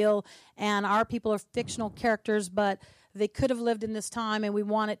real deal. And our people are fictional characters, but they could have lived in this time, and we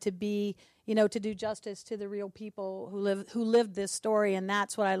want it to be, to do justice to the real people who lived this story. And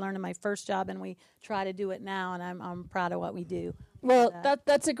that's what I learned in my first job, and we try to do it now, and I'm proud of what we do. Well,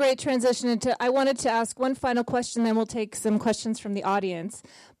 that's a great transition into. I wanted to ask one final question, then we'll take some questions from the audience.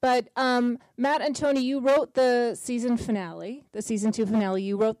 But Matt and Tony, you wrote the season 2 finale.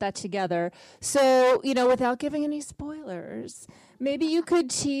 You wrote that together. So, without giving any spoilers, maybe you could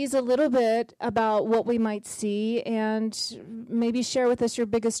tease a little bit about what we might see, and maybe share with us your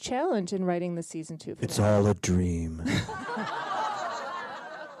biggest challenge in writing the season 2 finale. It's all a dream.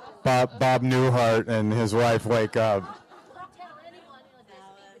 Bob Newhart and his wife wake up.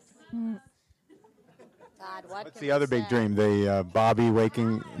 God, What's the other big dream? The Bobby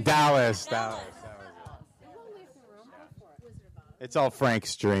waking Dallas. It's all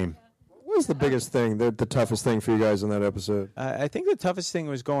Frank's dream. What was the biggest thing, the toughest thing for you guys in that episode? I think the toughest thing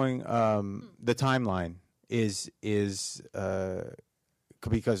was going. The timeline is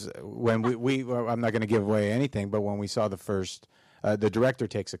because when we I'm not going to give away anything, but when we saw the first, the director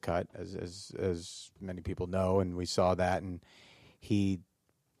takes a cut, as many people know, and we saw that, and he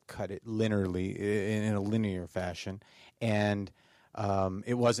cut it linearly in a linear fashion, and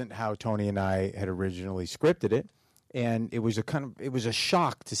it wasn't how Tony and I had originally scripted it, and it was a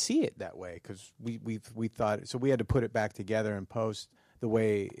shock to see it that way, because we thought, so we had to put it back together and post the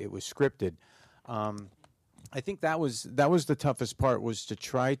way it was scripted. I think that was the toughest part, was to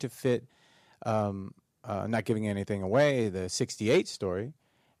try to fit, not giving anything away, the 68 story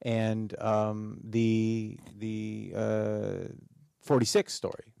and the 46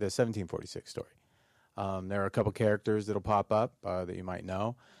 story, the 1746 story. There are a couple characters that'll pop up that you might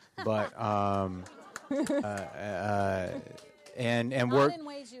know, but and Not work in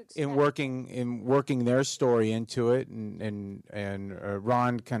ways you expect. in working their story into it, and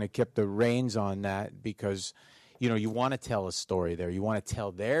Ron kind of kept the reins on that because, you want to tell a story there, you want to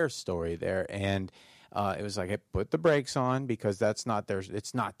tell their story there, and it was like, hey, put the brakes on because it's not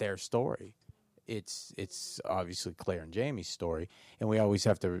their story. It's obviously Claire and Jamie's story, and we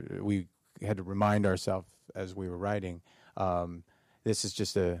had to remind ourselves as we were writing, this is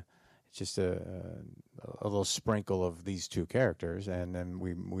just a little sprinkle of these two characters, and then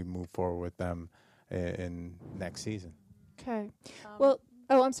we move forward with them in next season. Okay. Well,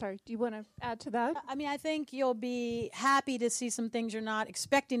 I'm sorry. Do you want to add to that? I mean, I think you'll be happy to see some things you're not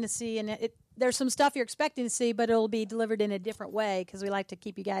expecting to see, and there's some stuff you're expecting to see, but it'll be delivered in a different way because we like to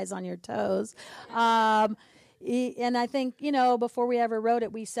keep you guys on your toes. And I think, before we ever wrote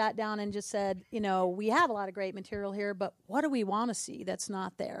it, we sat down and just said, we have a lot of great material here, but what do we want to see that's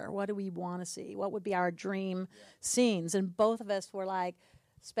not there? What do we want to see? What would be our dream scenes? And both of us were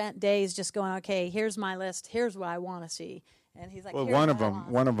spent days just going, okay, here's my list. Here's what I want to see. And he's like, well, one of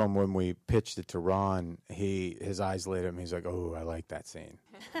them, when we pitched it to Ron, his eyes lit up. He's like, oh, I like that scene.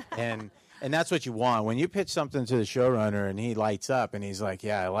 and that's what you want. When you pitch something to the showrunner and he lights up and he's like,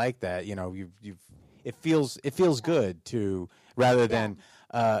 yeah, I like that. It feels good to, rather than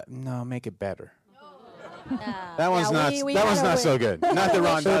no, make it better. That one's not so good. Not that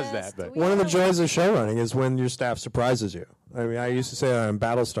Ron does that, but one of the joys of showrunning is when your staff surprises you. I mean, I used to say on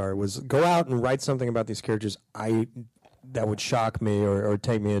Battlestar was go out and write something about these characters that would shock me or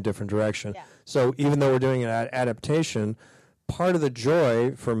take me in a different direction. Yeah. So even though we're doing an adaptation, part of the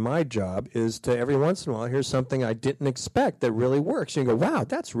joy for my job is to every once in a while here's something I didn't expect that really works. You go, wow,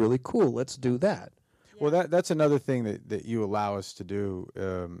 that's really cool. Let's do that. Well, that's another thing that you allow us to do,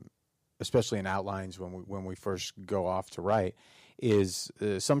 especially in outlines when we first go off to write, is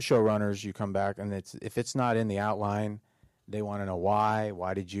some showrunners you come back and if it's not in the outline, they want to know why.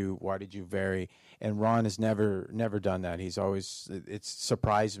 Why did you vary? And Ron has never done that. He's always it's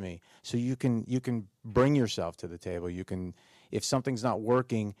surprised me. So you can bring yourself to the table. You can, if something's not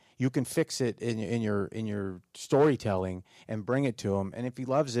working, you can fix it in your storytelling and bring it to him. And if he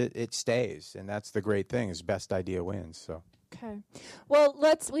loves it, it stays. And that's the great thing: is best idea wins. So. Okay. Well,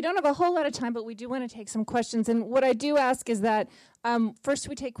 we don't have a whole lot of time, but we do want to take some questions. And what I do ask is that first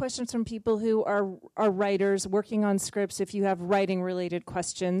we take questions from people who are writers working on scripts, if you have writing-related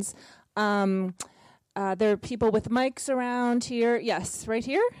questions. There are people with mics around here. Yes, right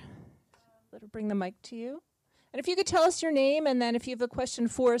here. Let her bring the mic to you. And if you could tell us your name, and then if you have a question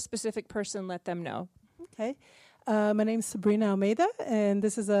for a specific person, let them know. Okay. My name's Sabrina Almeida, and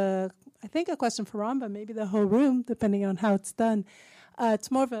this is I think a question for Ron, but maybe the whole room, depending on how it's done. It's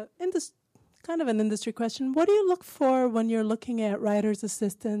more of kind of an industry question. What do you look for when you're looking at writers'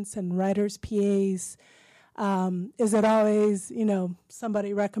 assistants and writers' PAs? Is it always,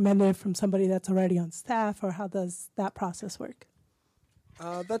 somebody recommended from somebody that's already on staff, or how does that process work?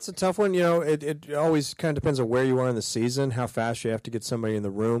 That's a tough one. It always kind of depends on where you are in the season, how fast you have to get somebody in the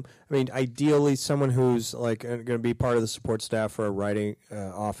room. I mean, ideally, someone who's going to be part of the support staff for a writing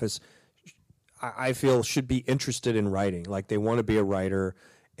office, I feel should be interested in writing. Like they want to be a writer,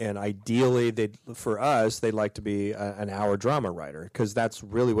 and ideally, they'd like to be an hour drama writer because that's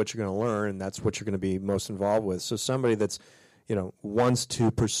really what you're going to learn, and that's what you're going to be most involved with. So somebody that's, wants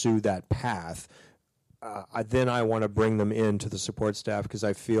to pursue that path. Then I want to bring them into the support staff because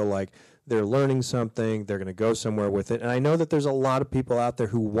I feel like they're learning something, they're going to go somewhere with it. And I know that there's a lot of people out there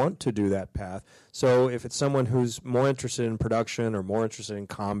who want to do that path. So if it's someone who's more interested in production or more interested in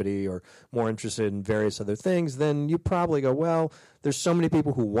comedy or more interested in various other things, then you probably go, well, there's so many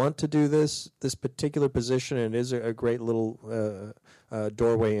people who want to do this particular position, and it is a great little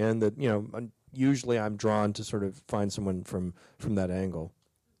doorway in that, usually I'm drawn to sort of find someone from that angle.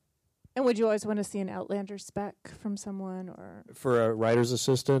 And would you always want to see an Outlander spec from someone, or for a writer's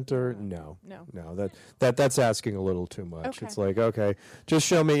assistant, or no? That's asking a little too much. Okay. It's like, okay, just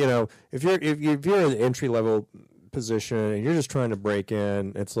show me. If you're in an entry level position and you're just trying to break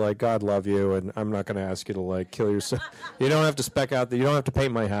in, it's like, God love you, and I'm not going to ask you to kill yourself. You don't have to spec out. You don't have to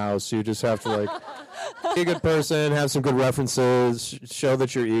paint my house. You just have to be a good person, have some good references, show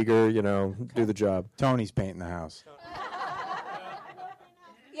that you're eager. Do the job. Tony's painting the house.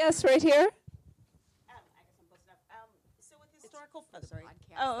 Yes, right here. So with historical,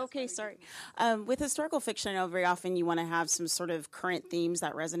 with historical fiction, I know very often you want to have some sort of current themes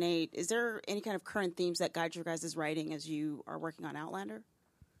that resonate. Is there any kind of current themes that guide your guys' writing as you are working on Outlander?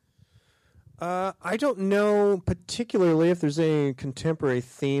 I don't know particularly if there's any contemporary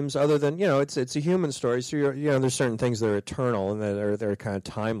themes other than, it's a human story. So there's certain things that are eternal and that are kind of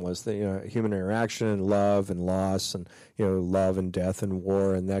timeless. That human interaction and love and loss and love and death and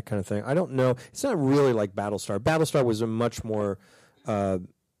war and that kind of thing. I don't know. It's not really like Battlestar. Battlestar was a much more.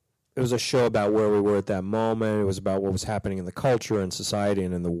 It was a show about where we were at that moment. It was about what was happening in the culture and society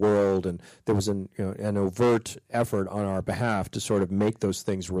and in the world, and there was an overt effort on our behalf to sort of make those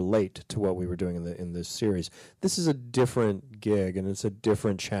things relate to what we were doing in this series. This is a different gig, and it's a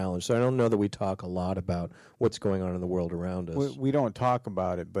different challenge. So I don't know that we talk a lot about what's going on in the world around us. We don't talk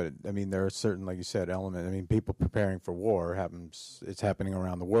about it, but I mean there are certain, like you said, elements. I mean, people preparing for war it's happening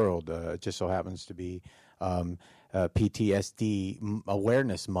around the world. It just so happens to be. PTSD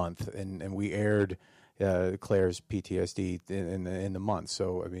Awareness Month, and we aired Claire's PTSD in the month.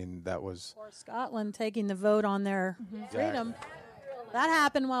 So I mean that was Or Scotland taking the vote on their freedom. That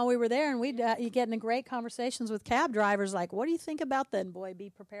happened while we were there, and you get into great conversations with cab drivers like, what do you think about that? And boy, be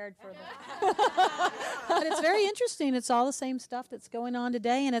prepared for that. But it's very interesting. It's all the same stuff that's going on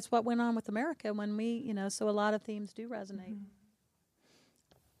today, and it's what went on with America when we, so a lot of themes do resonate.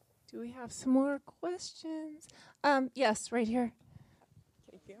 Do we have some more questions? Yes, right here.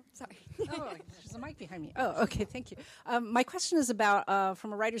 Thank you. Sorry. There's a mic behind me. Oh, okay. Thank you. My question is about,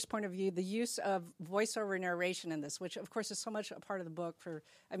 from a writer's point of view, the use of voiceover narration in this, which, of course, is so much a part of the book.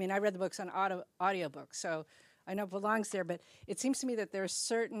 I read the books on audiobook, so I know it belongs there. But it seems to me that there are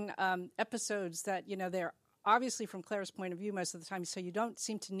certain episodes that, they're obviously from Claire's point of view most of the time, so you don't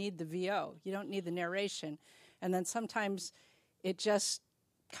seem to need the VO. You don't need the narration. And then sometimes it just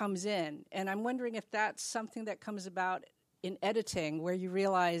comes in. And I'm wondering if that's something that comes about in editing where you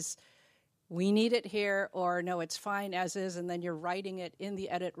realize we need it here, or no, it's fine as is, and then you're writing it in the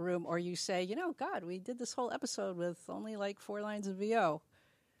edit room, or you say, God, we did this whole episode with only like 4 lines of VO.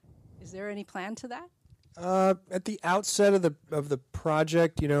 Is there any plan to that? At the outset of the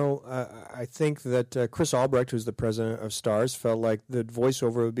project, I think that Chris Albrecht, who's the president of Starz, felt like the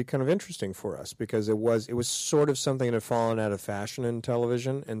voiceover would be kind of interesting for us because it was sort of something that had fallen out of fashion in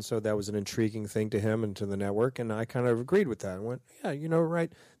television, and so that was an intriguing thing to him and to the network, and I kind of agreed with that and went, yeah,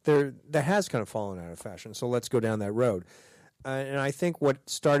 right, that has kind of fallen out of fashion, so let's go down that road. And I think what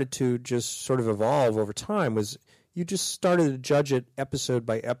started to just sort of evolve over time was you just started to judge it episode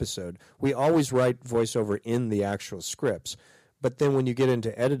by episode. We always write voiceover in the actual scripts, but then when you get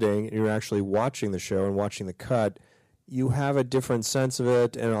into editing and you're actually watching the show and watching the cut, you have a different sense of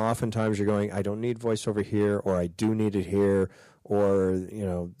it, and oftentimes you're going, I don't need voiceover here, or I do need it here, or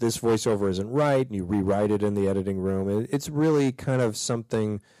this voiceover isn't right, and you rewrite it in the editing room. It's really kind of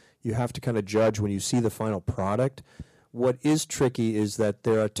something you have to kind of judge when you see the final product. What is tricky is that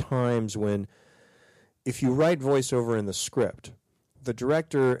there are times when if you write voiceover in the script, the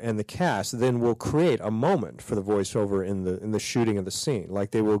director and the cast then will create a moment for the voiceover in the shooting of the scene.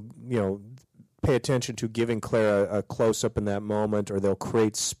 Like they will, pay attention to giving Claire a close-up in that moment, or they'll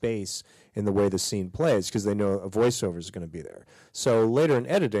create space in the way the scene plays because they know a voiceover is going to be there. So later in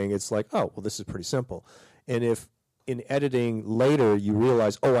editing, it's like, oh, well, this is pretty simple. And if in editing later you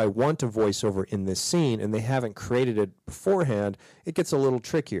realize, oh, I want a voiceover in this scene, and they haven't created it beforehand, it gets a little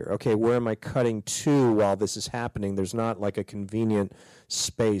trickier. Okay, where am I cutting to while this is happening? There's not like a convenient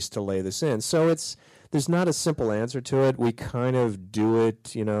space to lay this in. So there's not a simple answer to it. We kind of do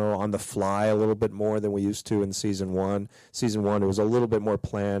it, on the fly a little bit more than we used to in season one. Season one, it was a little bit more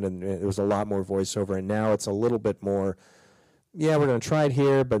planned, and it was a lot more voiceover, and now it's a little bit more, yeah, we're going to try it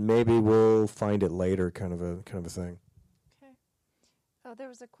here, but maybe we'll find it later, kind of a thing. Okay. Oh, there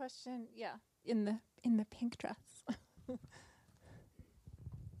was a question. Yeah, in the pink dress.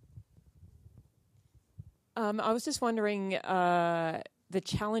 I was just wondering the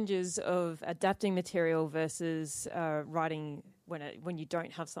challenges of adapting material versus writing when you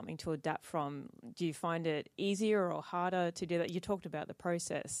don't have something to adapt from. Do you find it easier or harder to do that? You talked about the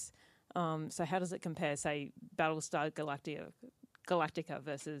process. So how does it compare, say, Battlestar Galactica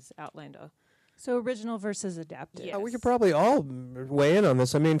versus Outlander? So original versus adapted. Yes. We could probably all weigh in on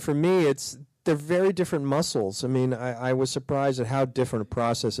this. I mean, for me, they're very different muscles. I mean, I was surprised at how different a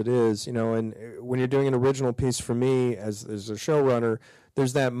process it is, and when you're doing an original piece, for me, as a showrunner,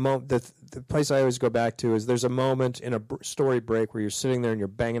 there's that moment, the place I always go back to is there's a moment in a story break where you're sitting there and you're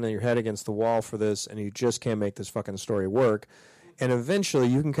banging your head against the wall for this, and you just can't make this fucking story work. And eventually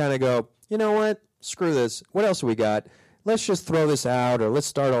you can kind of go, you know what, screw this. What else have we got? Let's just throw this out, or let's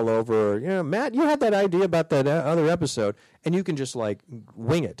start all over. Or, Matt, you had that idea about that other episode, and you can just like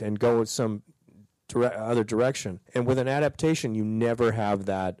wing it and go with some other direction. And with an adaptation, you never have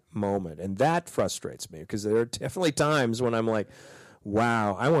that moment, and that frustrates me because there are definitely times when I'm like,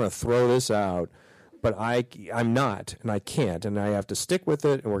 wow, I want to throw this out, but I'm not, and I can't, and I have to stick with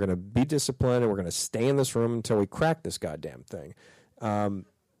it, and we're going to be disciplined, and we're going to stay in this room until we crack this goddamn thing.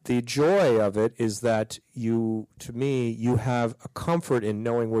 The joy of it is that you have a comfort in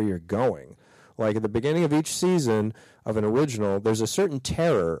knowing where you're going. Like at the beginning of each season of an original, there's a certain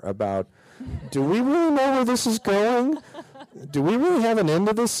terror about, do we really know where this is going? Do we really have an end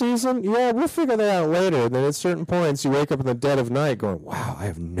to this season? Yeah, we'll figure that out later. And then at certain points, you wake up in the dead of night going, wow, I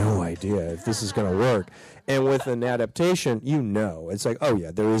have no idea if this is going to work. And with an adaptation, it's like, oh,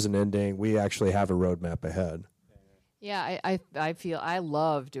 yeah, there is an ending. We actually have a roadmap ahead. Yeah, I feel I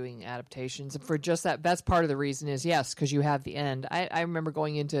love doing adaptations, and for just that's part of the reason is yes, because you have the end. I remember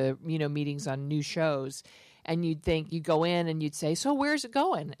going into meetings on new shows, and you'd go in and you'd say, so where's it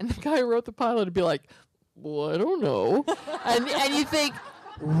going? And the guy who wrote the pilot would be like, well, I don't know, and you think,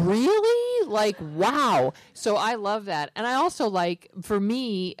 really? Like, wow. So I love that. And I also for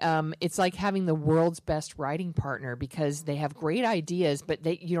me, it's like having the world's best writing partner because they have great ideas, but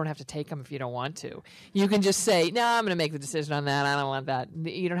you don't have to take them if you don't want to. You can just say, no, I'm going to make the decision on that. I don't want that.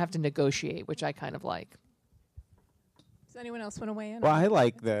 You don't have to negotiate, which I kind of like. Does anyone else want to weigh in? Well, I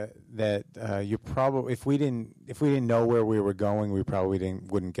like that you probably if we didn't know where we were going, we probably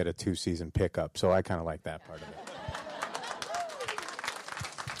wouldn't get a 2-season pickup. So I kind of like that part of it.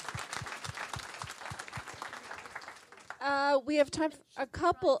 We have time for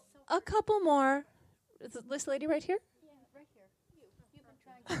a couple more. Is this lady right here? Yeah, right here. You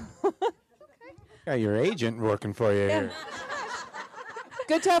can try. Got your agent working for you here.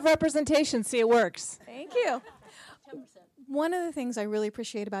 Good to have representation. See, it works. Thank you. 10%. One of the things I really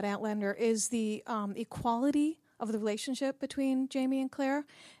appreciate about Outlander is the equality of the relationship between Jamie and Claire.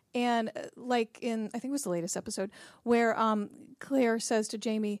 And like in, I think it was the latest episode, where Claire says to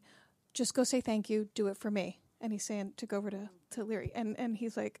Jamie, just go say thank you, do it for me. And he's saying to go over to Leary. And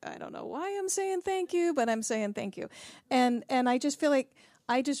he's like, I don't know why I'm saying thank you, but I'm saying thank you. And I just feel like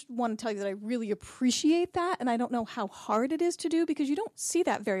I just want to tell you that I really appreciate that. And I don't know how hard it is to do because you don't see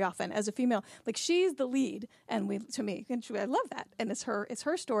that very often as a female. Like she's the lead and I love that. And it's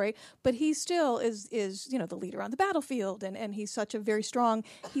her story, but he still is the leader on the battlefield and he's such a very strong,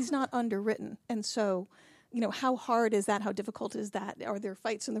 he's not underwritten. And so, how hard is that? How difficult is that? Are there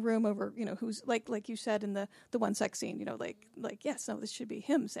fights in the room over, who's like you said in the one sex scene, yes, no, this should be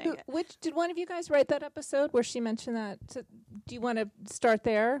him saying it. Did one of you guys write that episode where she mentioned that? Do you want to start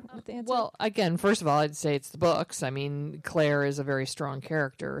there with the answer? Well, again, first of all, I'd say it's the books. I mean, Claire is a very strong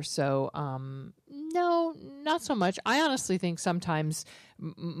character. So, no, not so much. I honestly think sometimes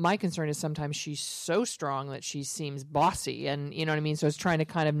my concern is sometimes she's so strong that she seems bossy, and you know what I mean. So it's trying to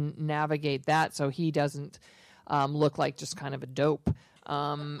kind of navigate that so he doesn't look like just kind of a dope.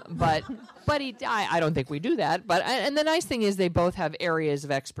 But I don't think we do that. But and the nice thing is they both have areas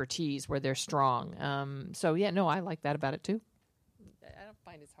of expertise where they're strong. So yeah, no, I like that about it too. I don't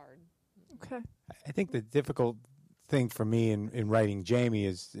find it's hard. Okay. I think the difficult thing for me in writing Jamie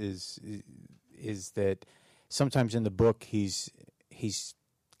is that sometimes in the book he's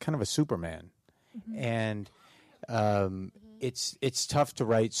kind of a Superman, and it's tough to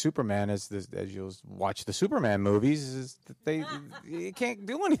write Superman as you'll watch the Superman movies is that you can't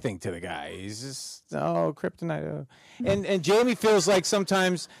do anything to the guy. He's just kryptonite. And Jamie feels like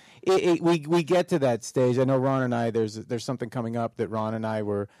sometimes we get to that stage. I know Ron and I there's something coming up that Ron and I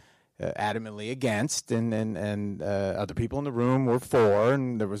were adamantly against, and other people in the room were for,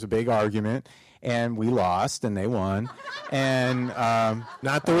 and there was a big argument. And we lost, and they won. And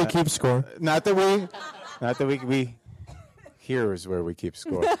not that we keep score. Not that we. Here is where we keep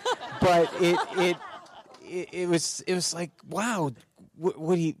score. But it was like, wow,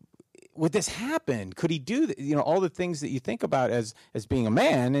 would this happen? Could he do that? All the things that you think about as being a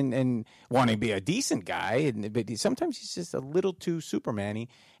man and wanting to be a decent guy, but sometimes he's just a little too Superman-y.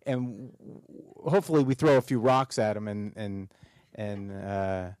 And hopefully we throw a few rocks at him and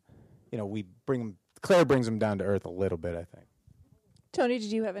we bring him. Claire brings him down to earth a little bit, I think. Tony,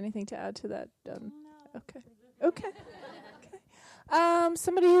 did you have anything to add to that? No. Okay.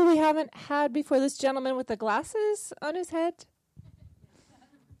 Somebody who we haven't had before, this gentleman with the glasses on his head.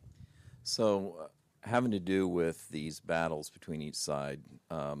 So, having to do with these battles between each side,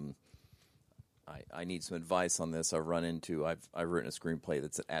 I need some advice on this. I've written a screenplay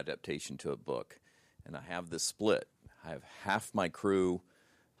that's an adaptation to a book, and I have this split. I have half my crew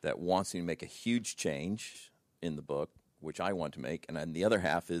that wants me to make a huge change in the book, which I want to make, and then the other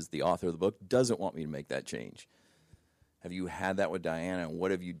half is the author of the book doesn't want me to make that change. Have you had that with Diana, and what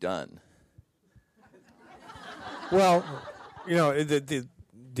have you done? Well,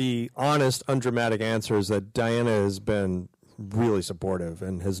 the honest, undramatic answer is that Diana has been really supportive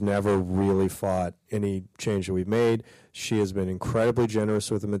and has never really fought any change that we've made. She has been incredibly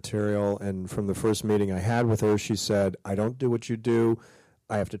generous with the material, and from the first meeting I had with her, she said, I don't do what you do.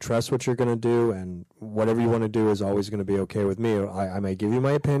 I have to trust what you're going to do, and whatever you want to do is always going to be okay with me. I may give you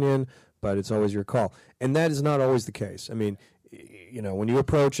my opinion, but it's always your call. And that is not always the case. I mean, you know, when you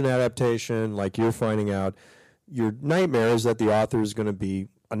approach an adaptation, like you're finding out, your nightmare is that the author is going to be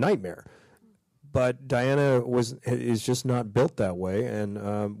a nightmare. But Diana is just not built that way,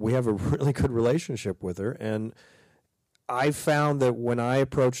 and we have a really good relationship with her. And I found that when I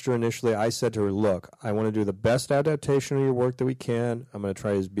approached her initially, I said to her, look, I want to do the best adaptation of your work that we can. I'm going to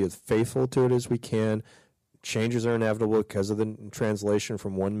try to be as faithful to it as we can. Changes are inevitable because of the translation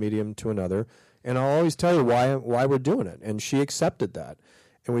from one medium to another. And I'll always tell you why we're doing it. And she accepted that.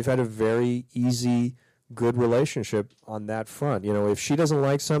 And we've had a very easy, good relationship on that front. You know, if she doesn't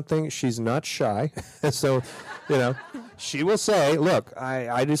like something, she's not shy. So, you know, she will say, look,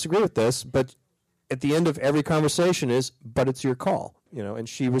 I disagree with this, but at the end of every conversation but it's your call, you know, and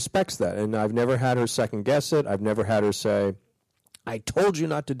she respects that. And I've never had her second guess it. I've never had her say, I told you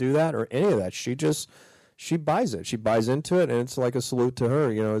not to do that or any of that. She buys it. She buys into it, and it's like a salute to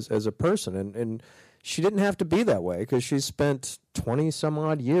her, you know, as a person. And she didn't have to be that way because she spent 20 some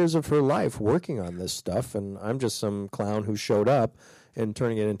odd years of her life working on this stuff, and I'm just some clown who showed up and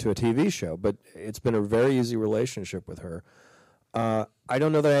turning it into a TV show. But it's been a very easy relationship with her. I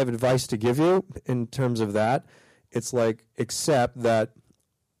don't know that I have advice to give you in terms of that. It's like, except that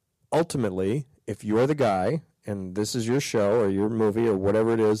ultimately, if you're the guy and this is your show or your movie or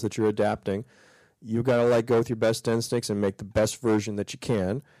whatever it is that you're adapting, you got to let go with your best instincts and make the best version that you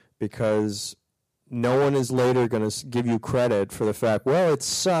can, because no one is later going to give you credit for the fact, well, it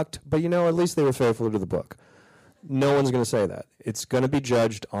sucked, but, you know, at least they were faithful to the book. No one's going to say that. It's going to be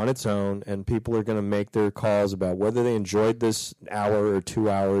judged on its own, and people are going to make their calls about whether they enjoyed this hour or 2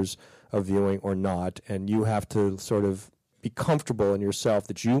 hours of viewing or not, and you have to sort of be comfortable in yourself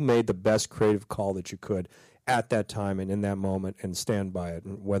that you made the best creative call that you could at that time and in that moment, and stand by it,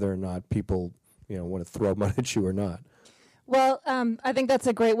 whether or not people, you know, want to throw mud at you or not. Well, I think that's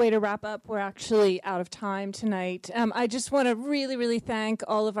a great way to wrap up. We're actually out of time tonight. I just want to really, really thank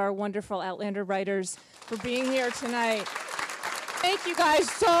all of our wonderful Outlander writers for being here tonight. Thank you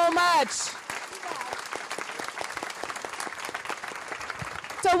guys so much.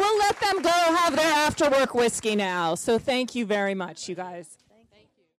 So we'll let them go have their after-work whiskey now. So thank you very much, you guys.